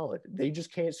like solid. They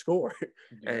just can't score.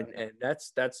 Yeah. And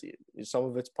that's some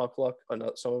of it's puck luck,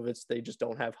 some of it's they just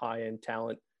don't have high end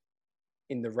talent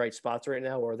in the right spots right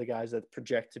now, or the guys that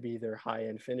project to be their high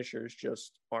end finishers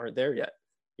just aren't there yet.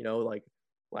 Like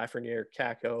Lafreniere,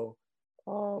 Kako,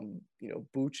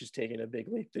 Booch has taken a big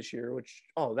leap this year, which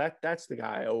that's the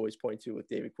guy I always point to with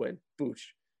David Quinn.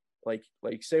 Booch. Like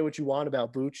say what you want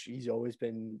about Booch, he's always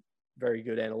been very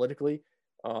good analytically.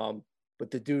 But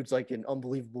the dude's like an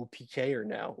unbelievable PKer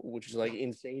now, which is like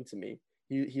insane to me.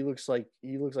 He looks like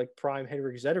prime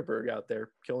Henrik Zetterberg out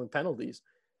there killing penalties.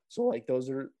 So like those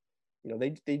are,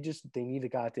 they need a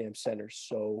goddamn center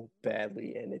so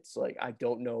badly, and it's like I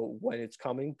don't know when it's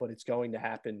coming, but it's going to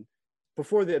happen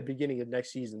before the beginning of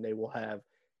next season. They will have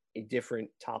a different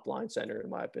top line center, in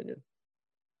my opinion.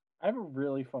 I have a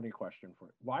really funny question for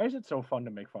you. Why is it so fun to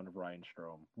make fun of Ryan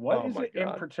Strome? What is it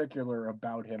in particular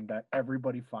about him that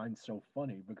everybody finds so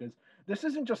funny? Because this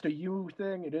isn't just a you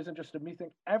thing. It isn't just a me thing.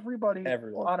 Everyone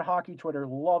on hockey Twitter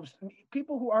loves –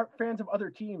 people who aren't fans of other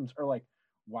teams are like,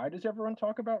 why does everyone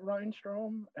talk about Ryan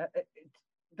Strome?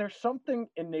 There's something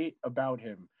innate about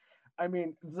him. I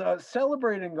mean, the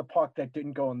celebrating the puck that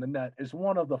didn't go in the net is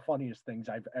one of the funniest things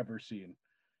I've ever seen.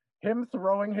 Him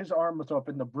throwing his arms up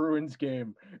in the Bruins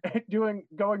game, going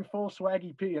full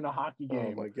Swaggy P in a hockey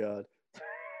game. Oh my god,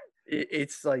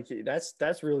 it's like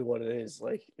that's really what it is.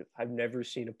 Like I've never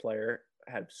seen a player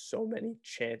have so many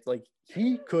chances. Like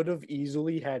he could have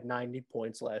easily had 90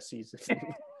 points last season,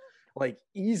 like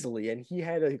easily, and he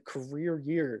had a career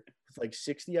year with like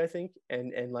 60, I think.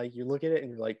 And like you look at it and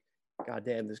you're like, god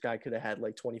damn, this guy could have had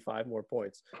like 25 more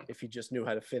points if he just knew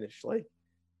how to finish. Like.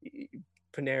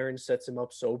 Panarin sets him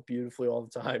up so beautifully all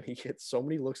the time. He gets so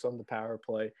many looks on the power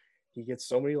play. He gets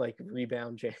so many like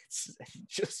rebound chances. He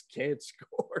just can't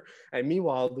score. And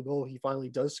meanwhile, the goal he finally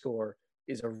does score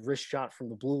is a wrist shot from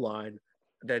the blue line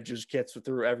that just gets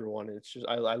through everyone. And it's just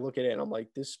I look at it and I'm like,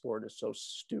 this sport is so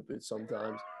stupid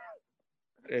sometimes.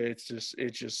 It's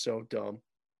just so dumb.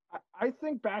 I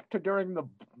think back to during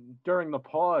the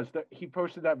pause that he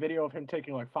posted that video of him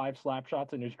taking like 5 slap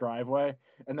shots in his driveway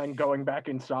and then going back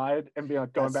inside and being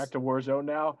like going back to Warzone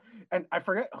now. And I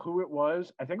forget who it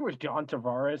was. I think it was John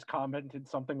Tavares commented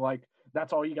something like,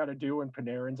 "That's all you got to do when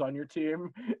Panarin's on your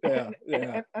team." Yeah,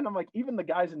 and I'm like, even the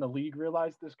guys in the league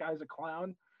realize this guy's a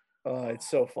clown. It's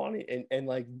so funny and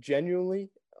like genuinely,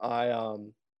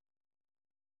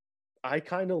 I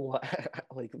kind of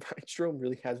like Strome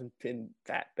really hasn't been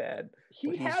that bad.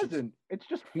 He hasn't. It's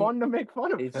just fun to make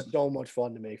fun of him. It's so much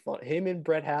fun to make fun. Him and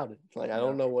Brett Howden. Like I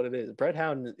don't know what it is. Brett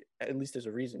Howden, at least there's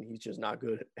a reason he's just not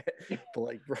good. But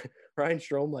like Ryan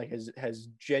Strome, like has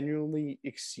genuinely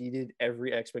exceeded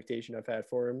every expectation I've had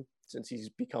for him since he's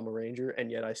become a Ranger,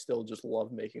 and yet I still just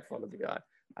love making fun of the guy.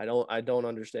 I don't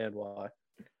understand why.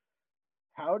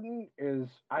 Howden is,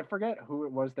 I forget who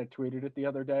it was that tweeted it the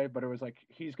other day, but it was like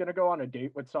he's going to go on a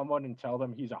date with someone and tell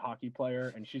them he's a hockey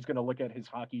player, and she's going to look at his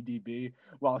hockey DB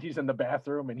while he's in the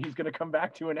bathroom, and he's going to come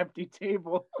back to an empty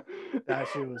table. That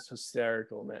shit was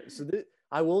hysterical, man. So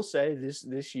I will say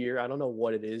this year, I don't know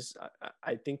what it is.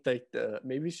 I think that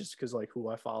maybe it's just because like who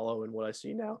I follow and what I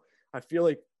see now. I feel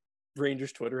like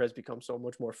Rangers Twitter has become so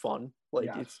much more fun. Like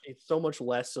it's so much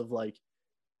less of like,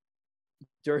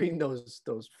 during those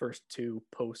first 2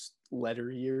 post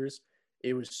letter years,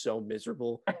 it was so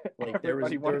miserable. Like there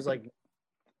was like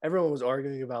everyone was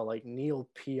arguing about like Neil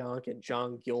Pionk and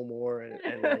John Gilmore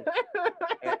and like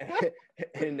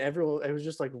and everyone, it was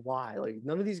just like, why? Like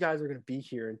none of these guys are gonna be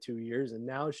here in 2 years, and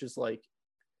now it's just like,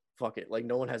 fuck it. Like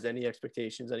no one has any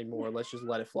expectations anymore. Let's just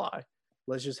let it fly.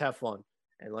 Let's just have fun.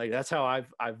 And like that's how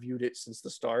I've viewed it since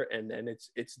the start, and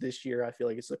it's this year. I feel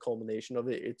like it's the culmination of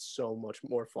it. It's so much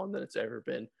more fun than it's ever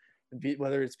been.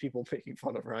 Whether it's people making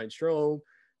fun of Ryan Strome,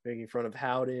 making fun of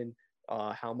Howden,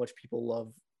 how much people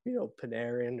love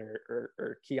Panarin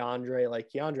or Keandre.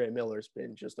 Like Keandre Miller's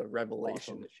been just a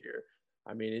revelation this year.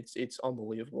 I mean, it's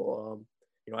unbelievable.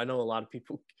 I know a lot of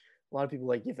people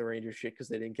like give the Rangers shit because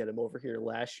they didn't get him over here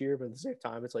last year, but at the same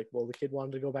time, it's like, well, the kid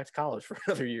wanted to go back to college for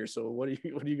another year. So what are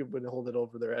you going to hold it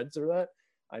over their heads for that?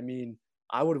 I mean,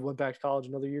 I would have went back to college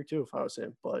another year too if I was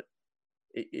him, but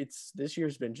this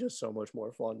year's been just so much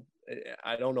more fun.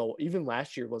 I don't know. Even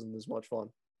last year wasn't as much fun.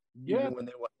 Yeah. Even when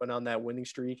they went went on that winning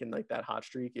streak and like that hot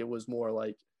streak, it was more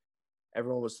like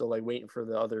everyone was still like waiting for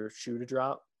the other shoe to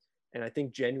drop. And I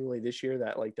think genuinely this year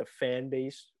that like the fan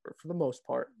base, or for the most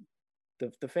part,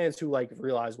 the fans who like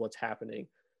realize what's happening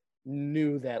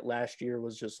knew that last year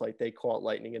was just like they caught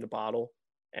lightning in a bottle,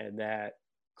 and that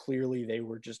clearly they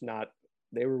were just not,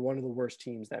 they were one of the worst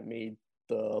teams that made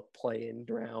the play-in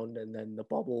round and then the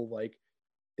bubble. Like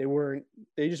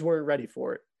they just weren't ready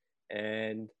for it.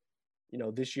 And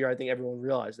this year I think everyone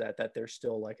realized that they're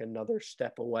still like another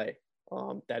step away.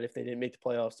 That if they didn't make the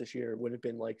playoffs this year, it would have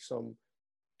been like some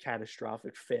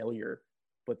catastrophic failure.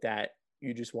 But that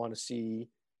you just want to see,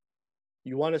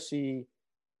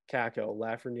 Kakko,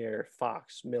 Lafreniere,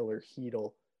 Fox, Miller,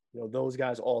 Heedle, those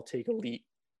guys all take a leap.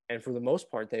 And for the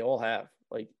most part, they all have.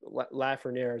 Like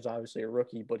Lafreniere is obviously a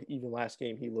rookie, but even last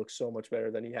game, he looks so much better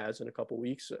than he has in a couple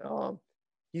weeks.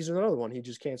 He's another one. He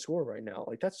just can't score right now.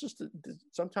 Like that's just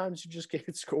sometimes you just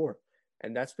can't score,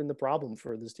 and that's been the problem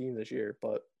for this team this year.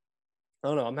 But I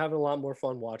don't know. I'm having a lot more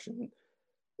fun watching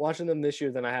them this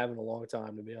year than I have in a long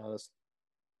time, to be honest.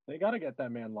 They got to get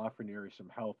that man Lafreniere some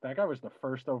help. That guy was the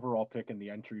first overall pick in the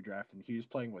entry draft, and he was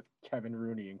playing with Kevin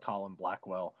Rooney and Colin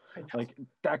Blackwell. Like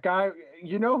that guy,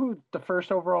 who the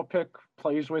first overall pick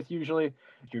plays with usually?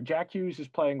 Your Jack Hughes is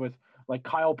playing with like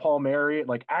Kyle Palmieri,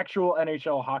 like actual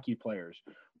NHL hockey players.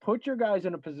 Put your guys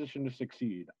in a position to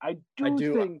succeed. I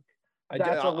do think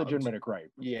that's a legitimate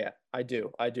gripe. Yeah, I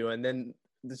do. And then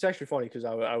it's actually funny because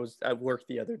I was at work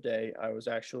the other day. I was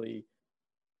actually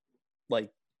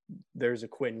like, there's a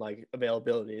Quinn like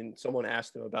availability, and someone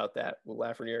asked him about that with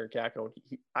Lafreniere and Kakko.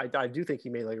 I do think he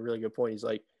made like a really good point. He's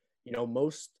like,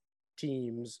 most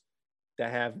teams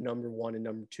that have number 1 and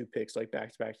number 2 picks like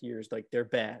back-to-back years, like they're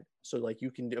bad. So like you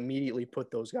can immediately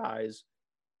put those guys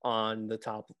on the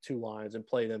top 2 lines and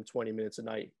play them 20 minutes a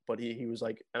night. But he was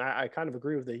like, and I kind of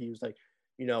agree with it. He was like,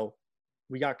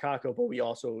 we got Kakko, but we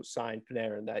also signed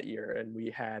Panarin that year, and we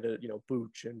had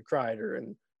Booch and Kreider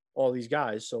and all these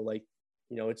guys. So like,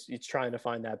 it's trying to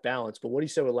find that balance. But what he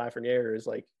said with Lafreniere is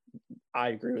like, I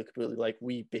agree with completely. Like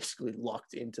we basically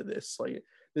lucked into this. Like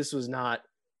this was not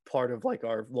part of like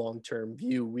our long-term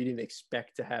view. We didn't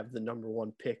expect to have the number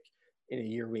 1 pick in a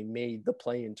year we made the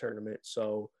play-in tournament.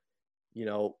 So,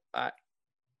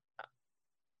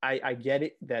 I get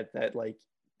it that like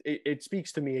it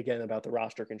speaks to me again about the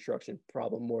roster construction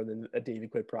problem more than a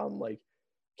David Quick problem. Like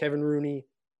Kevin Rooney,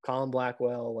 Colin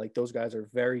Blackwell, like those guys are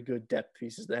very good depth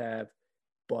pieces to have.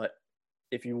 But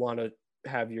if you want to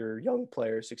have your young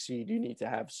players succeed, you need to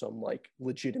have some like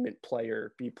legitimate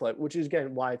player be play, which is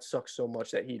again why it sucks so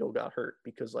much that Heedle got hurt,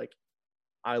 because like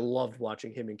I loved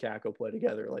watching him and Kakko play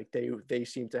together. Like they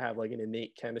seem to have like an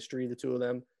innate chemistry, the two of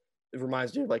them. It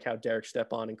reminds me of like how Derek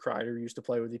Stepan and Kreider used to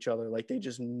play with each other. Like they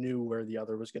just knew where the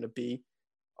other was going to be.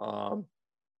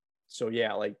 So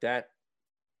yeah, like that.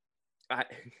 I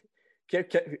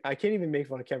can't even make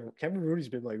fun of Kevin. Kevin Rooney's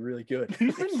been like really good.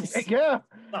 Yeah,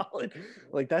 solid.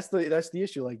 Like that's the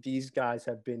issue. Like these guys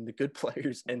have been the good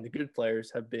players, and the good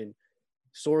players have been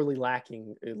sorely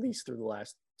lacking at least through the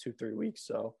last 2-3 weeks.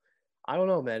 So I don't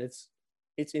know, man.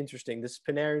 It's interesting. This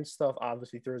Panarin stuff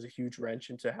obviously throws a huge wrench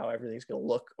into how everything's going to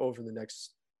look over the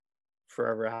next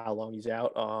forever, how long he's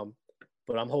out.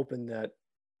 But I'm hoping that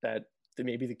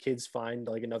maybe the kids find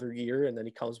like another year, and then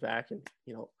he comes back and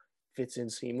fits in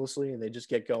seamlessly, and they just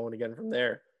get going again from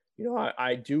there.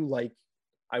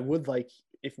 I would like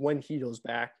if when Heedle's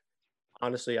back,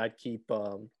 honestly, I'd keep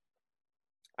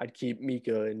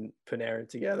Mika and Panarin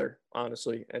together,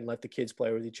 honestly, and let the kids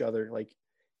play with each other. Like,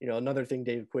 another thing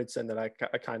David Quinn said that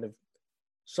I kind of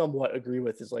somewhat agree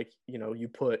with is like, you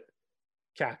put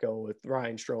Kakko with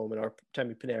Ryan Strome or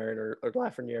Temi Panarin or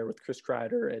Lafreniere with Chris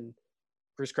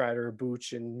Kreider,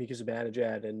 Booch and Mika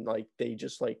Zibanejad, and like they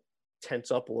just like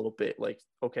tense up a little bit. Like,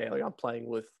 okay, like I'm playing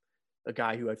with a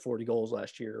guy who had 40 goals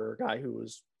last year or a guy who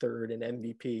was third in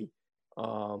MVP.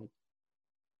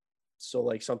 So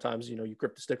like sometimes, you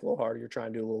grip the stick a little harder, you're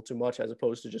trying to do a little too much as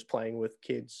opposed to just playing with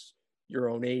kids your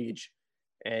own age,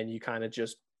 and you kind of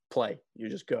just play. You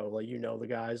just go, like, the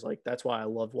guys. Like that's why I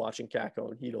loved watching Kakko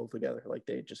and Heedle together. Like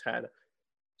they just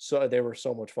they were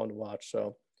so much fun to watch.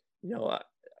 So,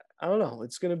 I don't know.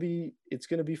 It's gonna be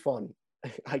fun.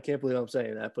 I can't believe I'm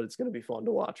saying that, but it's gonna be fun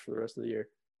to watch for the rest of the year.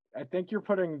 I think you're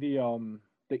putting the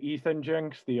Ethan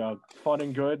jinx, the fun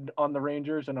and good on the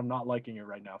Rangers, and I'm not liking it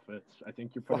right now, Fitz. I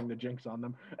think you're putting the jinx on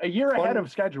them a year ahead of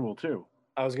schedule too.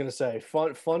 I was gonna say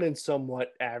fun and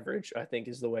somewhat average, I think,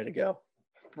 is the way to go.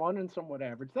 Fun and somewhat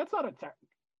average. That's not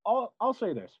I'll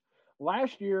say this.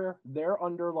 Last year, their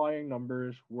underlying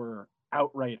numbers were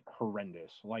outright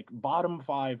horrendous, like bottom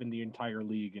 5 in the entire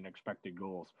league in expected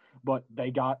goals. But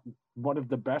they got one of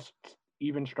the best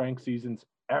even strength seasons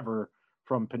ever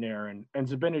from Panarin. And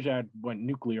Zibanejad went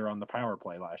nuclear on the power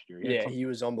play last year. He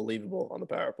was unbelievable on the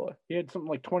power play. He had something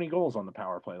like 20 goals on the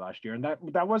power play last year, and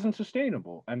that wasn't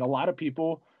sustainable. And a lot of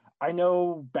people, I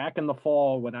know back in the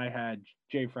fall when I had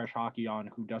Jay Fresh Hockey on,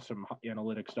 who does some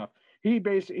analytic stuff,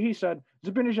 he said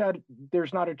Zibanejad,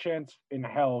 there's not a chance in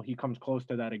hell he comes close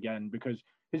to that again because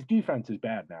his defense is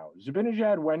bad now.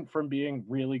 Zibanejad went from being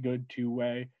really good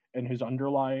two-way and his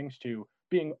underlyings to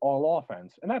being all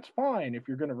offense. And that's fine if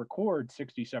you're going to record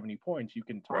 60, 70 points, you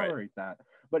can tolerate that.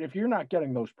 But if you're not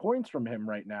getting those points from him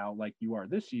right now, like you are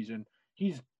this season,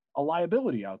 he's a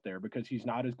liability out there because he's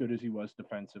not as good as he was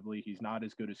defensively. He's not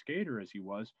as good a skater as he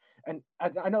was. And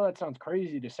I know that sounds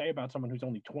crazy to say about someone who's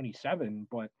only 27,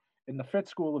 but in the Fitz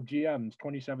school of GMs,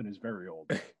 27 is very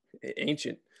old.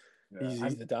 Ancient. Yeah.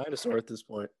 He's a dinosaur at this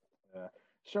point. Yeah.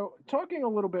 So talking a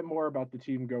little bit more about the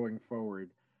team going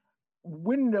forward,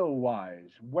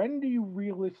 window-wise, when do you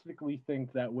realistically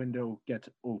think that window gets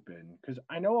open? Because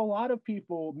I know a lot of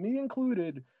people, me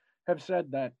included, have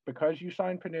said that because you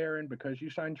signed Panarin, because you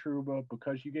signed Trouba,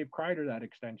 because you gave Kreider that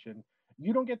extension,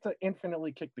 you don't get to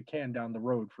infinitely kick the can down the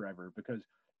road forever. Because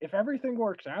if everything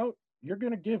works out, you're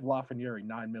going to give Lafreniere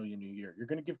 $9 million a year. You're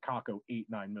going to give Kakko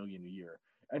 $8-9 million a year,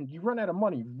 and you run out of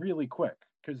money really quick.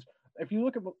 Because if you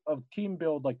look at a team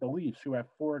build like the Leafs, who have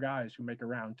 4 guys who make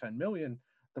around $10 million,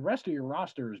 the rest of your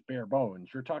roster is bare bones.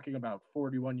 You're talking about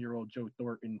 41-year-old Joe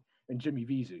Thornton and Jimmy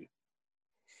Vesey.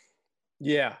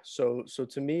 Yeah, so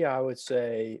to me, I would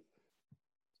say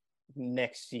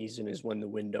next season is when the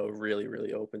window really,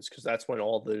 really opens because that's when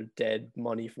all the dead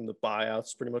money from the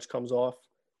buyouts pretty much comes off.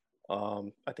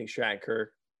 I think Shattenkirk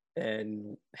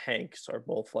and Hanks are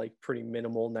both like pretty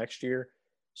minimal next year,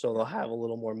 so they'll have a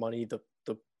little more money. The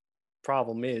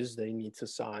problem is they need to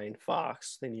sign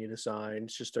Fox. They need to sign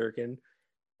Shesterkin,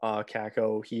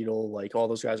 Kakko, Hedel, like all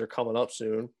those guys are coming up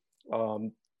soon.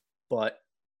 But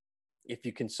if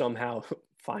you can somehow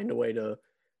find a way to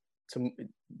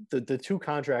the 2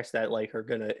 contracts that like are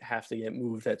gonna have to get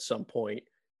moved at some point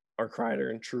are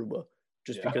Kreider and Trouba,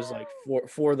 just because like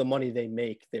for the money they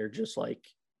make, they're just like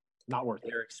not worth it.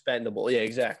 They're expendable. Yeah,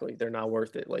 exactly. They're not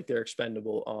worth it. Like they're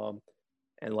expendable.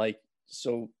 And like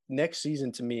so next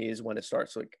season to me is when it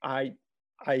starts. Like I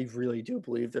really do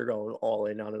believe they're going all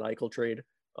in on an Eichel trade.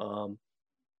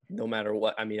 No matter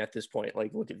what. I mean, at this point,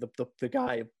 like look at the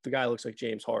guy looks like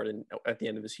James Harden at the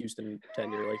end of his Houston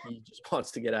tenure. Like he just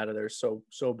wants to get out of there so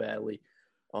badly.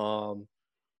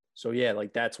 So yeah,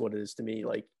 like that's what it is to me.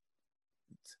 Like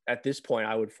at this point,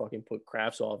 I would fucking put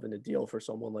Kravtsov in a deal for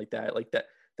someone like that. Like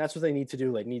that's what they need to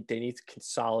do. Like they need to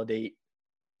consolidate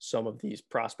some of these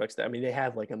prospects. I mean, they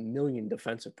have like 1 million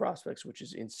defensive prospects, which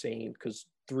is insane because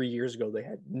 3 years ago they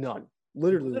had none.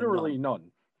 Literally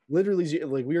none. Literally,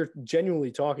 like we were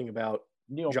genuinely talking about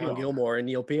John Gilmore and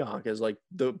Neil Pionk as like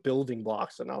the building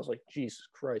blocks, and I was like, Jesus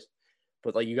Christ!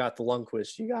 But like, you got the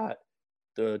Lundqvist, you got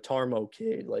the Tarmo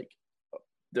kid, like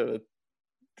the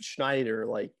Schneider,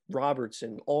 like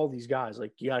Robertson, all these guys.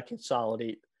 Like, you got to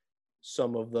consolidate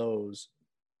some of those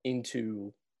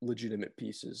into legitimate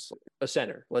pieces. A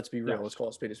center. Let's be real. Yes. Let's call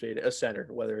it spade a spade. A center,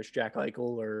 whether it's Jack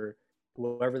Eichel or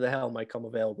whoever the hell might come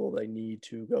available, they need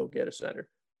to go get a center.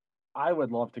 I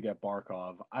would love to get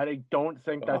Barkov. I don't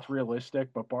think that's realistic,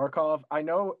 but Barkov, I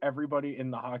know everybody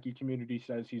in the hockey community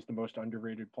says he's the most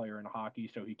underrated player in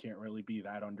hockey, so he can't really be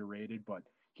that underrated, but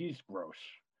he's gross.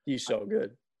 He's so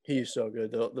good. He's so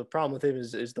good. The problem with him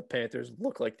is the Panthers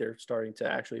look like they're starting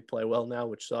to actually play well now,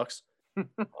 which sucks. We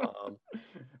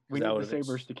need the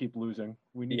Sabres to keep losing.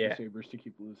 We need the Sabres to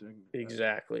keep losing.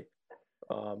 Exactly.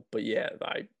 But yeah,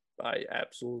 I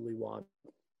absolutely want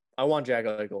Jack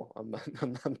Eichel. I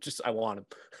want him.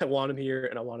 I want him here,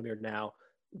 and I want him here now.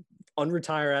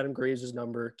 Unretire Adam Graves'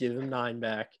 number. Give him 9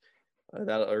 back.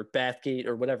 Or Bathgate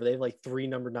or whatever. They have like 3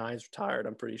 number 9s retired,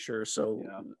 I'm pretty sure. So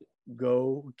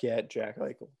go get Jack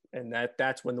Eichel. And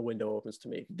that's when the window opens to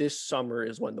me. This summer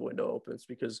is when the window opens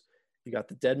because you got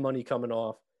the dead money coming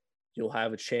off. You'll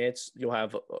have a chance. You'll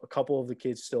have a couple of the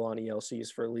kids still on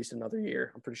ELCs for at least another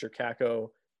year. I'm pretty sure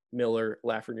Kakko, Miller,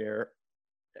 Lafreniere,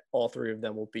 all 3 of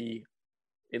them will be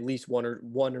at least one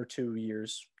or 2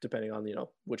 years, depending on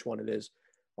which one it is.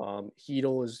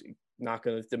 Hedel is not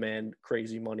going to demand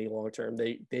crazy money long term.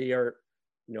 They are,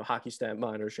 Hockey Stat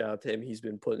Minor, shout out to him. He's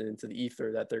been putting into the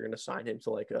ether that they're going to sign him to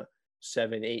like a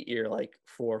 7-8 year, like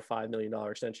 $4 or $5 million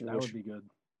extension. That would be good.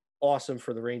 Awesome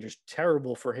for the Rangers.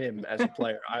 Terrible for him as a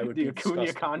player. I would the be Acuna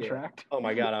disgusted. contract. Yeah. Oh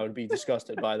my God, I would be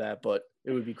disgusted by that. But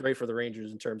it would be great for the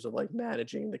Rangers in terms of like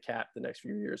managing the cap the next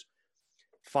few years.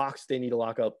 Fox, they need to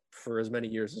lock up for as many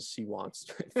years as he wants.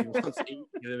 If he wants 8,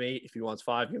 give him 8. If he wants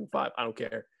 5, give him 5. I don't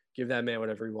care. Give that man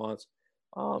whatever he wants.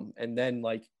 And then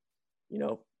like,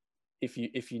 if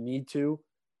you need to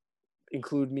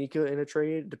include Mika in a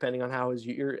trade, depending on how his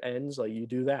year ends, like you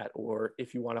do that. Or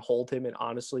if you want to hold him, and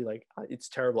honestly, like it's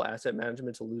terrible asset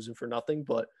management to lose him for nothing.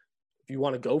 But if you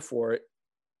want to go for it,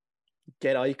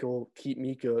 get Eichel, keep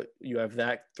Mika. You have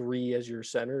that three as your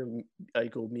center,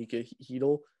 Eichel, Mika,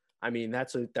 Hedel. I mean,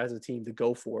 that's a team to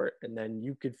go for it. And then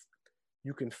you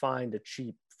can find a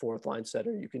cheap fourth line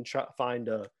center. You can find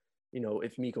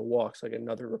if Mika walks, like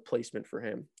another replacement for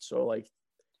him. So like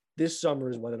this summer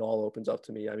is when it all opens up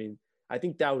to me. I mean, I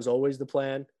think that was always the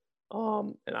plan.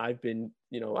 And I've been,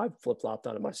 I've flip-flopped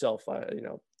on it myself.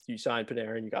 You signed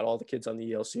Panarin, you got all the kids on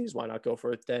the ELCs. Why not go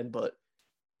for it then? But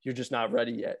you're just not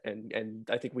ready yet. And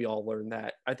I think we all learned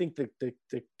that. I think the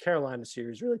Carolina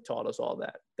series really taught us all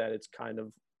that it's kind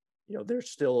of, they're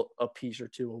still a piece or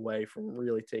two away from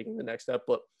really taking the next step.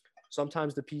 But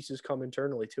sometimes the pieces come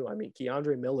internally too. I mean,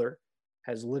 Keandre Miller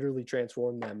has literally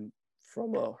transformed them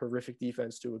from a horrific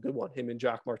defense to a good one, him and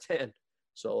Jacques Martin.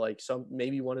 So like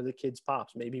maybe one of the kids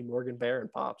pops, maybe Morgan Barron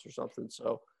pops or something.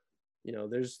 So,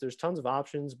 there's tons of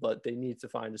options, but they need to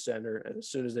find a center. And as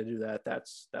soon as they do that,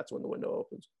 that's when the window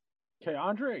opens. Okay,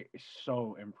 Andre is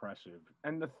so impressive.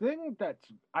 And the thing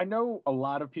I know a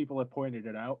lot of people have pointed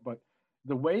it out, but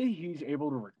the way he's able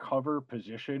to recover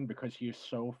position because he is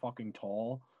so fucking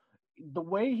tall, the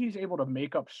way he's able to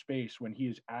make up space when he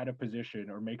is out of position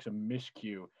or makes a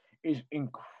miscue is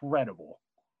incredible.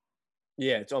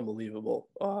 Yeah, it's unbelievable.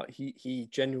 He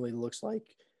genuinely looks like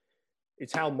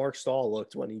it's how Mark Stahl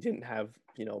looked when he didn't have,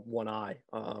 one eye.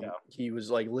 He was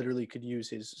like literally could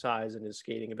use his size and his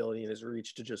skating ability and his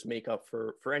reach to just make up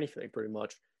for anything pretty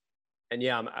much. And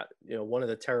yeah, one of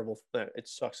the terrible, it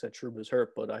sucks that Trouba's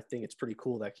hurt, but I think it's pretty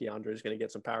cool that Keandre is going to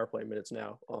get some power play minutes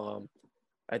now.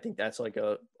 I think that's like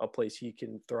a place he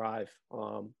can thrive.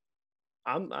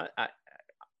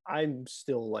 I'm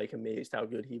still like amazed how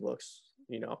good he looks,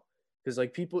 because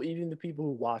like even the people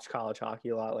who watch college hockey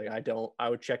a lot, like I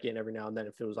would check in every now and then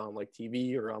if it was on like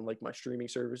TV or on like my streaming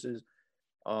services,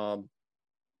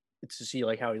 to see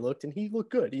like how he looked, and he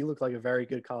looked good. He looked like a very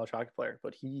good college hockey player,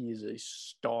 but he is a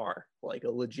star, like a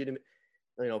legitimate,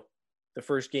 the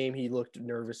first game he looked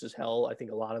nervous as hell. I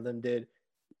think a lot of them did.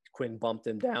 Quinn bumped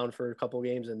him down for a couple of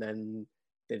games, and then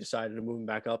they decided to move him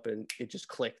back up, and it just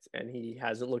clicked, and he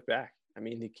hasn't looked back. I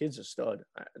mean, the kid's a stud.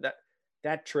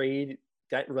 That trade,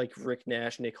 that like Rick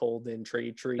Nash, Nick Holden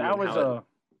trade tree. That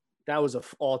was a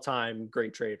all-time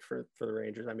great trade for the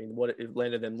Rangers. I mean, what it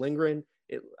landed them Lindgren.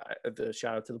 The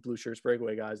shout out to the Blue Shirts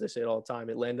Breakaway guys. They say it all the time.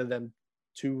 It landed them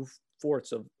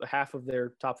 2/4 of half of their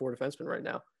top four defensemen right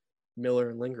now, Miller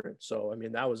and Lindgren. So I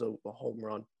mean, that was a home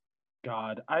run.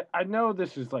 God, I know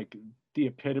this is like the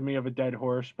epitome of a dead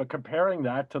horse, but comparing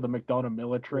that to the McDonough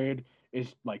Miller trade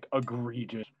is like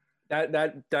egregious.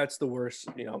 That's the worst.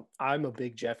 I'm a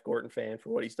big Jeff Gorton fan for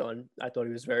what he's done. I thought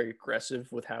he was very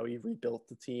aggressive with how he rebuilt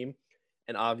the team.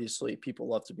 And obviously people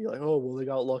love to be like, oh, well, they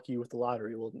got lucky with the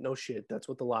lottery. Well, no shit. That's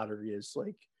what the lottery is.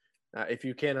 Like, if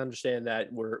you can't understand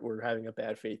that, we're having a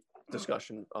bad faith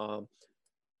discussion.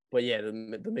 But yeah, the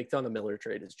McDonough Miller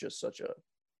trade is just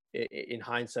in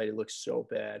hindsight, it looks so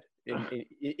bad.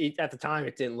 At the time,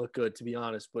 it didn't look good, to be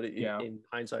honest. But in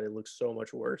hindsight, it looks so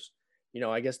much worse.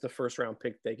 I guess the first round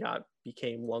pick they got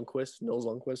became Nils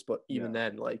Lundqvist, but even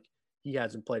then, like, he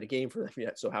hasn't played a game for them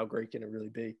yet. So how great can it really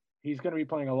be? He's going to be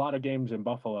playing a lot of games in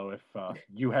Buffalo if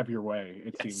you have your way,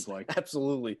 it seems like.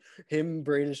 Absolutely. Him,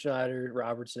 Braden Schneider,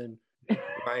 Robertson,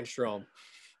 Ryan Strome,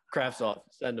 Kravtsov,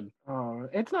 send him.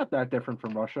 It's not that different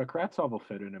from Russia. Kravtsov will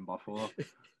fit in Buffalo.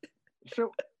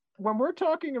 So when we're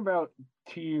talking about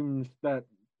teams that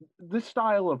this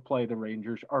style of play the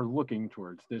Rangers are looking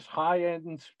towards, this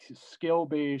high-end skill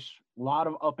base, a lot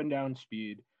of up and down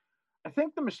speed, I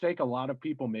think the mistake a lot of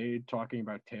people made talking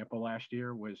about Tampa last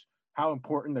year was how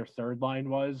important their third line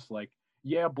was. Like,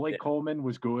 Blake Coleman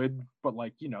was good, but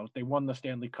like, they won the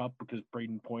Stanley Cup because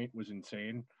Braden Point was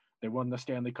insane. They won the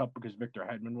Stanley Cup because Victor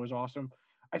Hedman was awesome.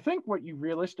 I think what you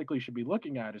realistically should be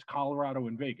looking at is Colorado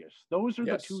and Vegas. Those are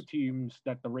the two teams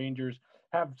that the Rangers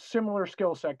have similar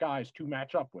skill set guys to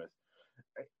match up with.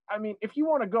 I mean, if you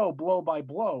want to go blow by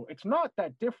blow, it's not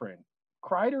that different.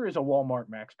 Kreider is a Walmart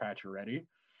max patch already.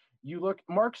 You look,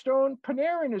 Mark Stone,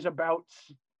 Panarin is about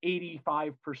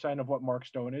 85% of what Mark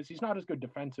Stone is. He's not as good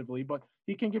defensively, but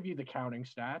he can give you the counting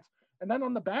stats. And then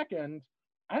on the back end,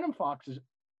 Adam Fox's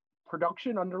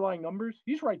production underlying numbers,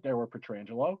 he's right there with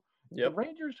Pietrangelo. Yep. The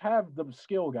Rangers have the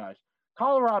skill guys.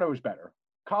 Colorado is better.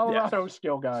 Colorado's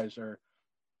skill guys are.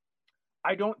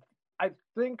 I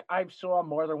think I saw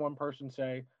more than one person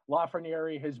say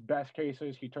Lafreniere, his best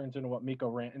cases, he turns into what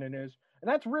Mikko Rantanen is. And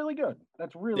that's really good.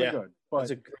 That's really good. But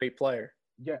he's a great player.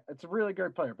 Yeah, it's a really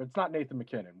great player, but it's not Nathan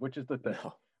McKinnon, which is the thing.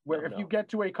 No, Where no, if you no. get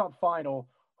to a cup final,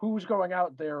 who's going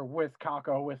out there with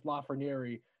Kako, with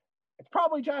Lafreniere? It's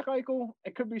probably Jack Eichel.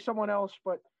 It could be someone else,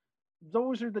 but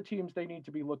those are the teams they need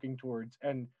to be looking towards.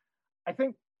 And I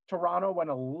think Toronto went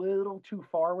a little too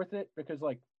far with it because,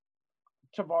 like,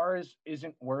 Tavares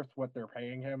isn't worth what they're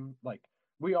paying him. Like,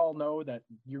 we all know that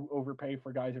you overpay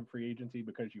for guys in free agency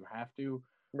because you have to.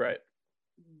 Right.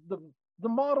 the the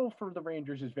model for the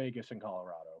Rangers is Vegas and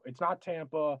Colorado. It's not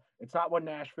Tampa. It's not what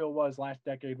Nashville was last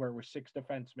decade, where it was 6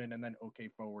 defensemen and then okay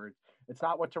forwards. It's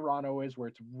not what Toronto is, where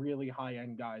it's really high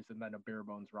end guys and then a bare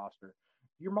bones roster.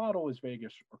 Your model is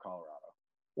Vegas or Colorado.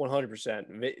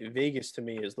 100%. Vegas to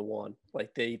me is the one.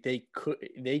 Like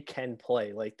they can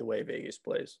play like the way Vegas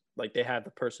plays. Like they have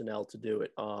the personnel to do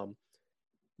it.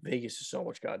 Vegas is so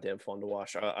much goddamn fun to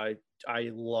watch. I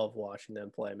love watching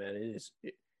them play, man.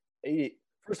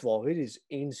 First of all, it is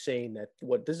insane that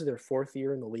this is their 4th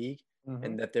year in the league,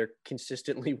 and that they're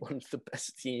consistently one of the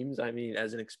best teams. I mean,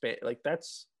 as an like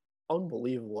that's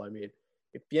unbelievable. I mean,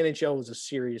 if the NHL was a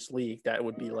serious league, that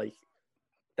would be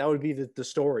the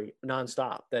story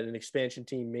nonstop, that an expansion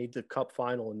team made the cup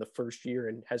final in the first year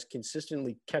and has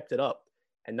consistently kept it up.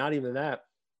 And not even that,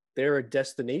 they're a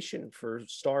destination for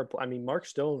star. I mean, Mark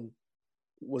Stone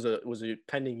was a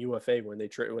pending UFA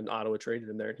when Ottawa traded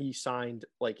him there, and he signed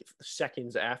like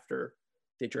seconds after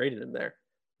they traded him there.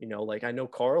 You know, like I know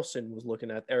Erik Karlsson was looking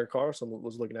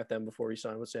at them before he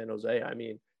signed with San Jose. I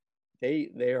mean, they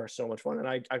are so much fun, and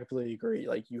I completely agree.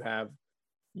 Like you have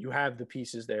the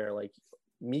pieces there, like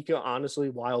Mika, honestly,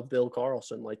 Wild Bill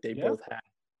Karlsson, like they both had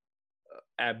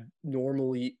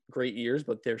abnormally great years,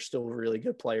 but they're still really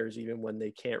good players even when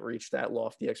they can't reach that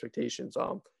lofty expectations.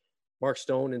 Mark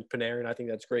Stone and Panarin, I think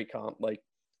that's great comp. Like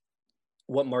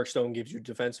what Mark Stone gives you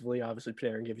defensively, obviously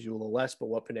Panarin gives you a little less, but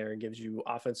what Panarin gives you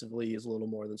offensively is a little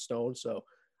more than Stone. So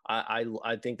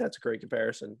I think that's a great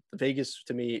comparison. Vegas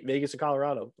and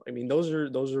Colorado. I mean, those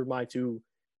are my two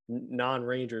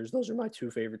non-Rangers. Those are my two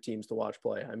favorite teams to watch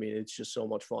play. I mean, it's just so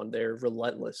much fun. They're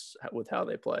relentless with how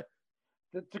they play.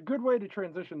 That's a good way to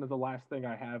transition to the last thing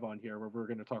I have on here, where we're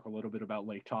going to talk a little bit about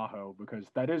Lake Tahoe, because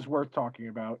that is worth talking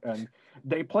about. And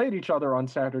they played each other on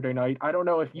Saturday night. I don't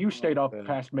know if you stayed up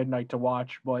past midnight to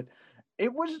watch, but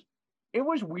it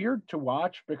was weird to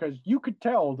watch because you could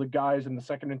tell the guys in the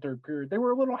second and third period, they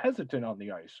were a little hesitant on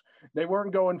the ice. They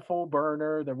weren't going full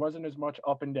burner. There wasn't as much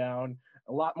up and down,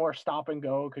 a lot more stop and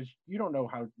go because you don't know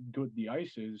how good the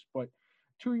ice is. But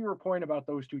to your point about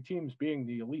those two teams being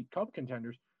the elite cup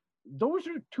contenders, those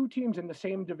are two teams in the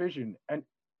same division. And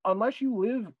unless you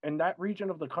live in that region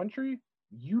of the country,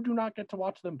 you do not get to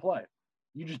watch them play.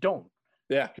 You just don't.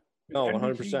 Yeah. No,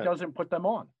 100%. NBC doesn't put them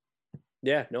on.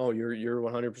 Yeah, no, you're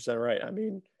 100% right. I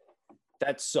mean,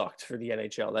 that sucked for the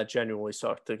NHL. That genuinely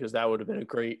sucked because that would have been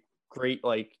a great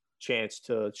like chance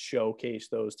to showcase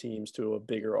those teams to a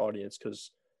bigger audience. Because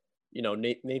you know,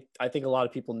 Nate, I think a lot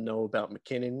of people know about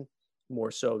McKinnon more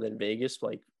so than Vegas.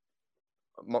 Like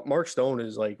Mark Stone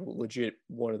is like legit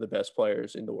one of the best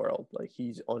players in the world. Like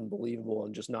he's unbelievable,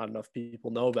 and just not enough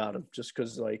people know about him. Just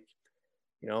because, like,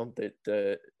 you know,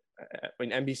 I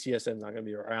mean, NBCSN is not going to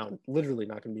be around. Literally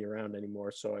not going to be around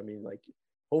anymore. So I mean, like,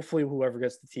 hopefully, whoever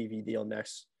gets the TV deal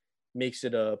next makes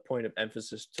it a point of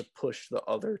emphasis to push the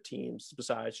other teams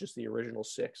besides just the original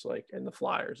 6, like, and the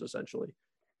Flyers essentially.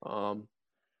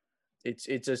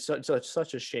 It's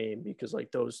such a shame because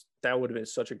like that would have been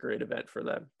such a great event for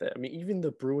them. I mean, even the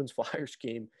Bruins Flyers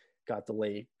game got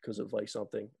delayed because of like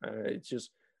something. It's just,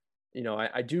 you know,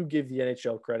 I do give the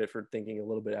NHL credit for thinking a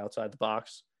little bit outside the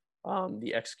box.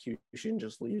 The execution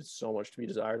just leaves so much to be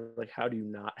desired. Like, how do you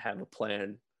not have a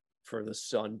plan for the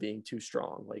sun being too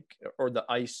strong? Like, or the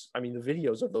ice. I mean, the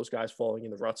videos of those guys falling in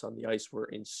the ruts on the ice were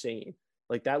insane.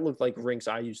 Like that looked like rinks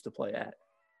I used to play at.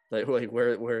 Like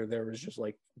where there was just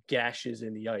like gashes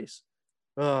in the ice.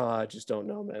 Oh, I just don't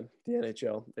know, man. The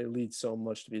NHL, it leaves so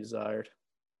much to be desired.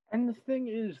 And the thing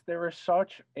is, there is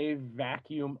such a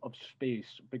vacuum of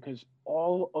space because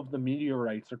all of the media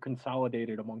rights are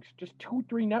consolidated amongst just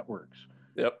 2-3 networks.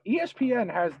 Yep.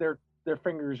 ESPN has their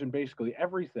fingers in basically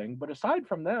everything, but aside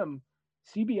from them,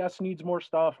 CBS needs more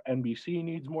stuff, NBC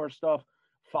needs more stuff,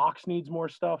 Fox needs more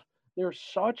stuff. There's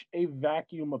such a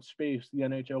vacuum of space the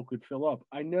NHL could fill up.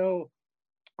 I know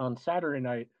on Saturday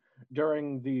night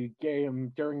during the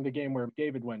game where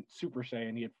David went Super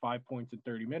Saiyan, he had 5 points in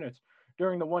 30 minutes.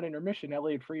 During the one intermission,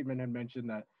 Elliot Friedman had mentioned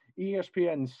that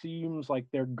ESPN seems like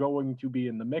they're going to be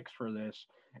in the mix for this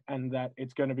and that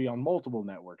it's going to be on multiple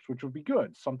networks, which would be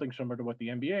good. Something similar to what the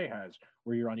NBA has,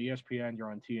 where you're on ESPN, you're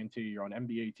on TNT, you're on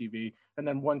NBA TV, and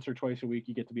then once or twice a week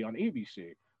you get to be on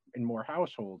ABC in more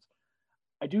households.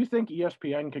 I do think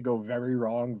ESPN could go very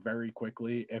wrong very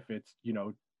quickly if it's,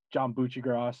 John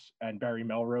Buccigross and Barry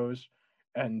Melrose,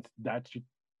 and that's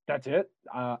it.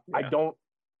 I Yeah. don't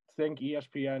think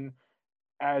ESPN,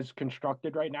 as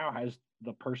constructed right now, has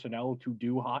the personnel to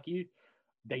do hockey.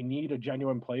 They need a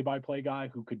genuine play-by-play guy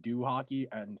who could do hockey,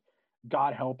 and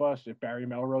God help us if Barry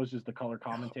Melrose is the color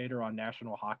commentator on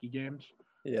national hockey games.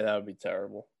 Yeah, that would be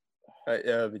terrible.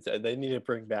 They need to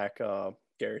bring back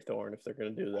Gary Thorne if they're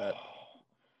going to do that.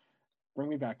 Bring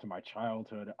me back to my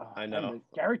childhood. I know.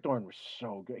 Gary Thorne was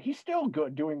so good. He's still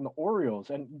good doing the Orioles,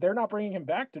 and they're not bringing him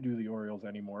back to do the Orioles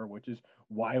anymore, which is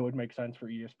why it would make sense for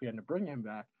ESPN to bring him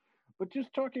back. But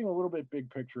just talking a little bit big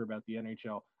picture about the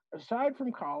NHL, aside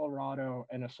from Colorado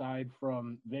and aside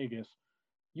from Vegas,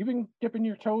 you been dipping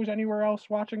your toes anywhere else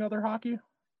watching other hockey?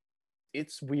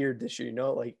 It's weird this year,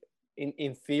 like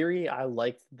in theory, I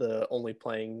like the only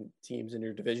playing teams in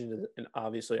your division, and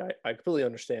obviously I completely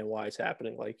understand why it's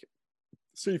happening. Like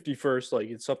safety first, like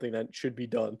it's something that should be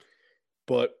done.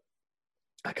 But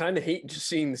I kind of hate just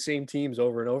seeing the same teams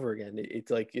over and over again.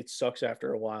 It's like it sucks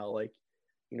after a while. Like,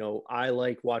 I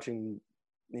like watching,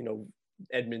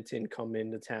 Edmonton come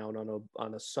into town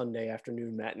on a Sunday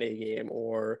afternoon matinee game,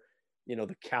 or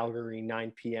the Calgary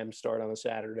 9 p.m. start on a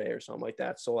Saturday or something like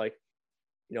that. So like,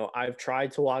 I've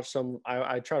tried to watch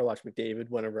I try to watch McDavid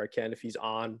whenever I can if he's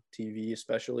on TV,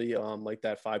 especially like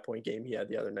that 5-point game he had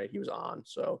the other night. He was on,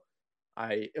 so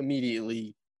I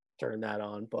immediately turned that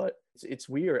on. But it's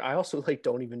weird. I also like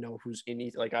don't even know who's in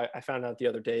each. Like I found out the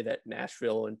other day that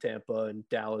Nashville and Tampa and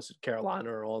Dallas and Carolina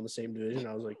are all in the same division.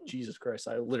 I was like, Jesus Christ,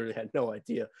 I literally had no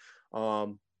idea.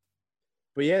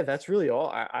 But yeah, that's really all.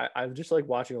 I just like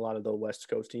watching a lot of the West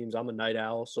Coast teams. I'm a night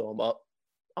owl, so I'm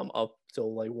up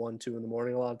till like 1, 2 in the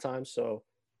morning a lot of times. So,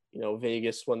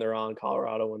 Vegas when they're on,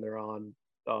 Colorado when they're on,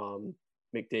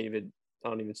 McDavid. I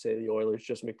don't even say the Oilers,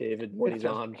 just McDavid when he's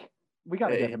on. We got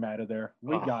to get him out of there.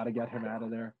 We got to get him out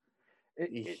of there.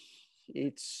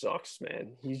 It sucks,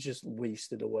 man. He's just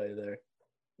wasted away there.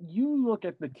 You look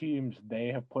at the teams they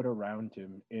have put around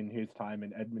him in his time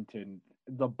in Edmonton,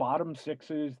 the bottom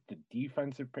sixes, the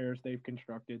defensive pairs they've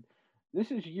constructed.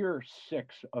 This is year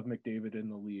 6 of McDavid in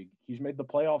the league. He's made the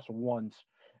playoffs once.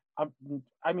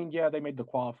 I mean, yeah, they made the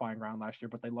qualifying round last year,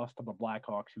 but they lost to the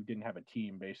Blackhawks, who didn't have a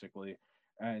team, basically.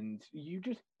 And you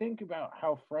just think about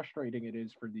how frustrating it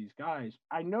is for these guys.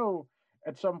 I know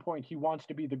at some point he wants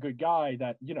to be the good guy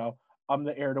that, I'm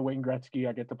the heir to Wayne Gretzky.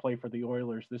 I get to play for the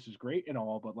Oilers. This is great and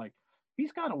all, but like,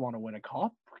 he's got to want to win a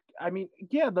cup. I mean,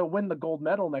 yeah, they'll win the gold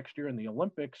medal next year in the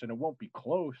Olympics, and it won't be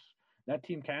close. That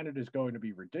Team Canada is going to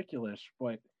be ridiculous,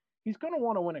 but he's going to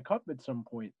want to win a cup at some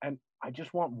point. And I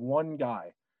just want one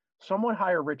guy. Someone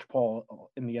hire Rich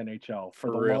Paul in the NHL for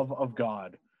the love of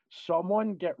God.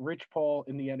 Someone get Rich Paul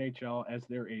in the NHL as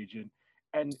their agent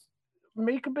and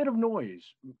make a bit of noise,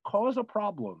 cause a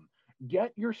problem,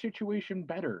 get your situation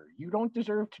better. You don't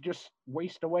deserve to just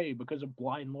waste away because of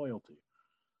blind loyalty.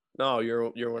 No,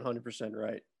 you're 100%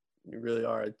 right. You really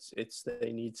are. It's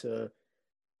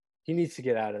he needs to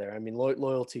get out of there. I mean,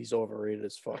 loyalty is overrated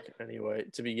as fuck anyway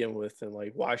to begin with, and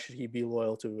like, why should he be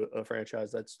loyal to a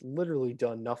franchise that's literally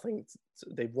done nothing?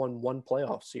 They've won one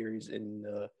playoff series in.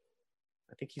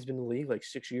 I think he's been in the league like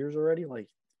 6 years already. Like,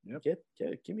 give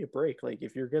me a break. Like,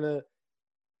 if you're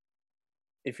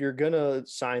gonna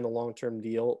sign a long-term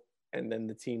deal and then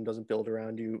the team doesn't build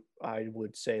around you, I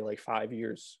would say like 5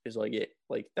 years is like it.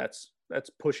 Like that's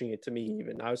pushing it to me.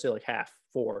 Even I would say like half,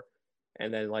 4,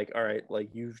 and then like, all right,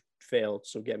 like you've failed,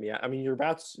 so get me out. I mean, you're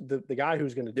about to, the guy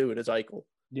who's going to do it is Eichel.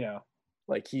 Yeah,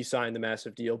 like he signed the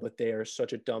massive deal, but they are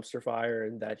such a dumpster fire,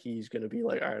 and that he's going to be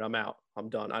like, all right, I'm out, I'm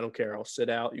done, I don't care, I'll sit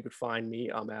out. You could find me,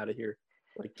 I'm out of here.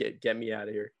 Like get me out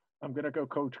of here. I'm gonna go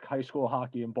coach high school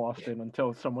hockey in Boston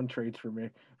until someone trades for me.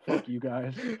 Fuck you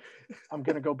guys. I'm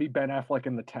gonna go be Ben Affleck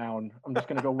in the town. I'm just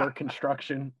gonna go work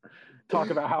construction.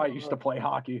 Talk about how I used to play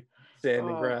hockey. Sand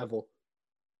and gravel.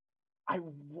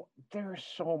 There's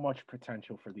so much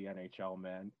potential for the NHL,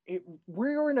 man.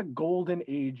 We're in a golden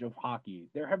age of hockey.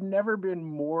 There have never been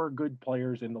more good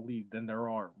players in the league than there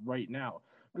are right now.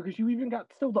 Because you even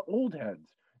got still the old heads.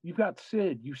 You've got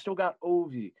Sid. You still got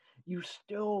Ovi. You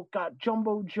still got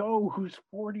Jumbo Joe, who's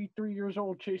 43 years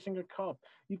old, chasing a cup.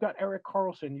 You've got Erik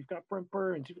Karlsson. You've got Brent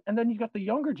Burns. And then you've got the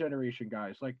younger generation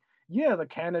guys. Like, yeah, the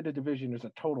Canada division is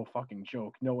a total fucking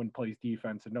joke. No one plays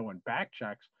defense and no one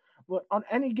backchecks. But on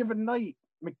any given night,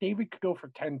 McDavid could go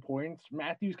for 10 points.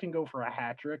 Matthews can go for a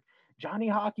hat trick. Johnny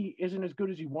Hockey isn't as good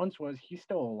as he once was. He's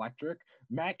still electric.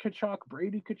 Matt Tkachuk,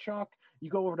 Brady Tkachuk. You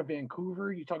go over to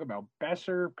Vancouver, you talk about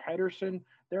Besser, Pedersen.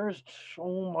 There is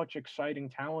so much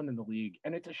exciting talent in the league,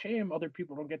 and it's a shame other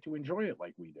people don't get to enjoy it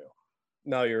like we do.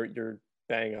 No, you're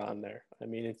bang on there. I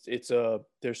mean,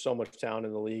 there's so much talent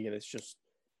in the league, and it's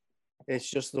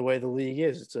just the way the league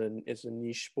is. It's a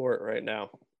niche sport right now.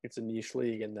 It's a niche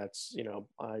league, and that's,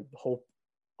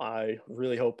 I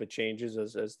really hope it changes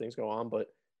as things go on. But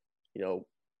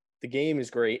the game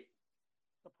is great.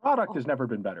 The product has never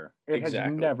been better. It has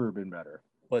Exactly. never been better.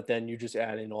 But then you just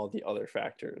add in all the other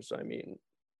factors. I mean,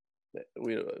 the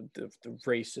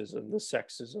racism, the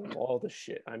sexism, all the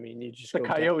shit. I mean, you just The go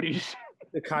down- Coyotes.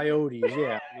 the Coyotes,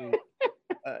 yeah. I mean,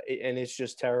 and it's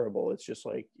just terrible. It's just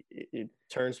like it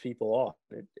turns people off.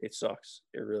 It sucks.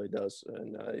 It really does,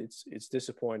 and it's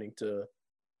disappointing to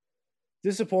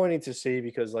see,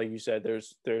 because, like you said,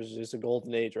 there's just a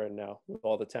golden age right now with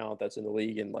all the talent that's in the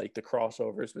league, and like the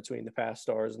crossovers between the past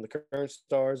stars and the current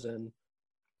stars, and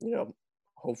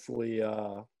hopefully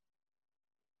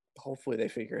they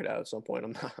figure it out at some point.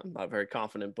 I'm not very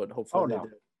confident, but hopefully they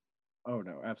do. Oh,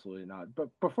 no, absolutely not. But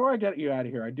before I get you out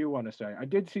of here, I do want to say, I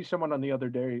did see someone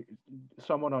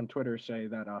on Twitter say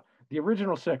that the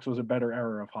original six was a better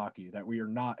era of hockey, that we are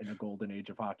not in a golden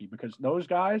age of hockey, because those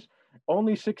guys,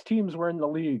 only 6 teams were in the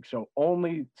league. So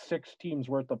only 6 teams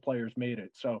worth of players made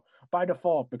it. So by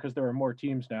default, because there are more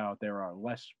teams now, there are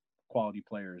less quality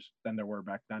players than there were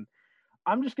back then.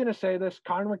 I'm just going to say this.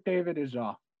 Connor McDavid is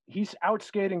he's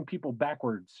outskating people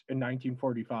backwards in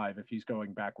 1945 if he's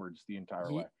going backwards the entire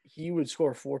way. He would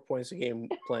score 4 points a game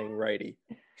playing righty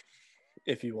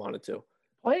if he wanted to.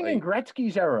 Playing in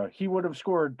Gretzky's era, he would have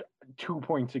scored 2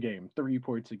 points a game, 3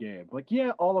 points a game. Like,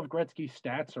 yeah, all of Gretzky's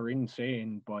stats are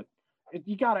insane, but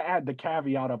you got to add the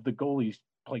caveat of the goalies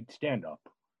played stand-up.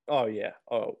 Oh, yeah.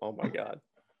 Oh my God.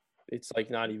 It's like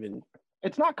not even...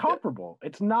 It's not comparable.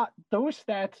 It's not. Those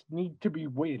stats need to be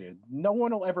weighted. No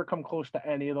one will ever come close to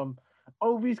any of them.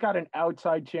 Ovi's got an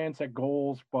outside chance at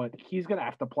goals, but he's going to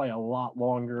have to play a lot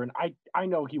longer. And I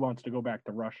know he wants to go back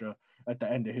to Russia at the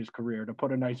end of his career, to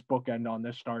put a nice bookend on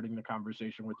this, starting the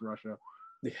conversation with Russia.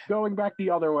 Yeah. Going back the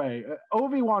other way,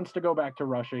 Ovi wants to go back to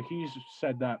Russia. He's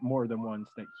said that more than once,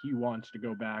 that he wants to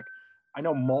go back. I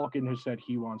know Malkin has said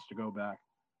he wants to go back.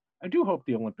 I do hope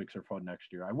the Olympics are fun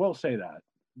next year. I will say that.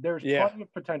 There's plenty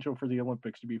of potential for the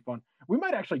Olympics to be fun. We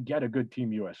might actually get a good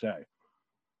Team USA.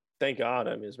 Thank God.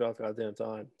 I mean, it's about goddamn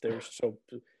time. They were so,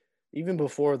 even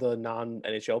before the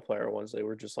non-NHL player ones, they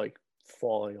were just like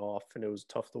falling off, and it was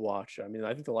tough to watch. I mean,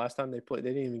 I think the last time they played, they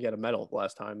didn't even get a medal the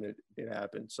last time it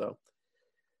happened. So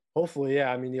hopefully,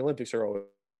 yeah. I mean, the Olympics are always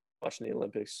watching the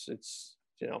Olympics. It's,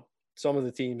 some of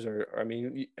the teams are, I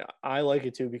mean, I like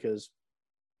it too, because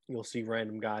you'll see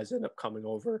random guys end up coming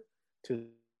over to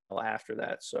after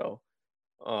that. So,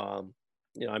 I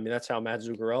mean, that's how Matt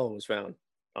Zuccarello was found,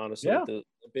 honestly, at the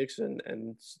Olympics, and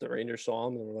the Rangers saw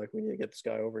him and were like, we need to get this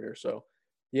guy over here. So,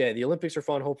 yeah, the Olympics are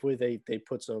fun. Hopefully they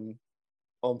put some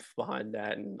oomph behind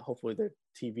that, and hopefully their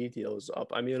TV deal is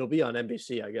up. I mean, it'll be on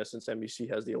NBC, I guess, since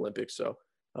NBC has the Olympics. So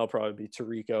I'll probably be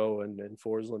Tirico and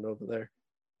Forsland over there.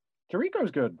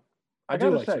 Tirico's good. I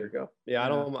do like Tirico. Yeah,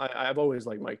 I've always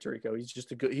liked Mike Tirico. He's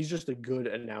just a good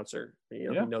announcer. He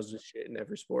knows his shit in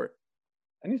every sport.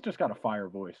 And he's just got a fire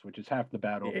voice, which is half the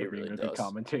battle for being a good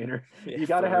commentator. Yeah, you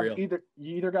gotta have you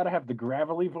either gotta have the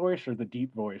gravelly voice or the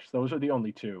deep voice. Those are the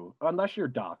only two. Unless you're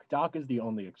Doc. Doc is the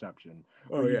only exception.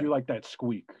 Or you do like that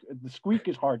squeak. The squeak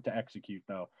is hard to execute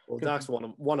though. Well, Doc's one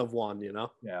of one,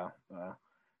 Yeah.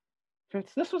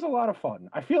 Fitz, this was a lot of fun.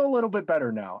 I feel a little bit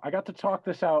better now. I got to talk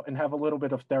this out and have a little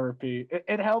bit of therapy.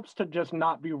 It helps to just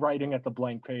not be writing at the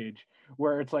blank page,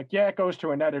 where it's like, yeah, it goes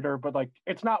to an editor, but like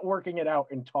it's not working it out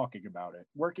and talking about it.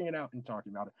 Working it out and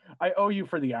talking about it. I owe you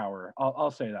for the hour.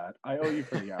 I'll say that. I owe you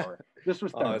for the hour. This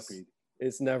was therapy.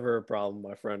 It's never a problem,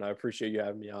 my friend. I appreciate you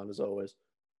having me on, as always.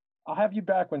 I'll have you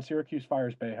back when Syracuse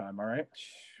fires Boeheim, all right?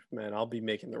 Man, I'll be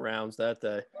making the rounds that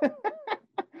day.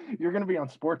 You're going to be on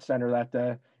SportsCenter that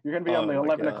day. You're going to be on the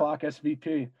 11 o'clock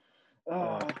SVP.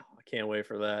 I can't wait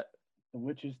for that. The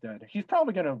witch is dead. He's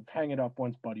probably going to hang it up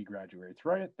once Buddy graduates,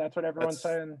 right? That's what everyone's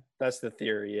saying? That's the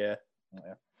theory, yeah.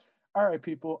 All right,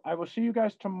 people. I will see you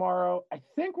guys tomorrow. I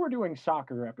think we're doing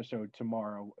soccer episode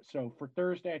tomorrow. So for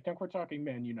Thursday, I think we're talking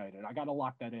Man United. I got to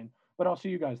lock that in. But I'll see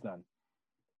you guys then.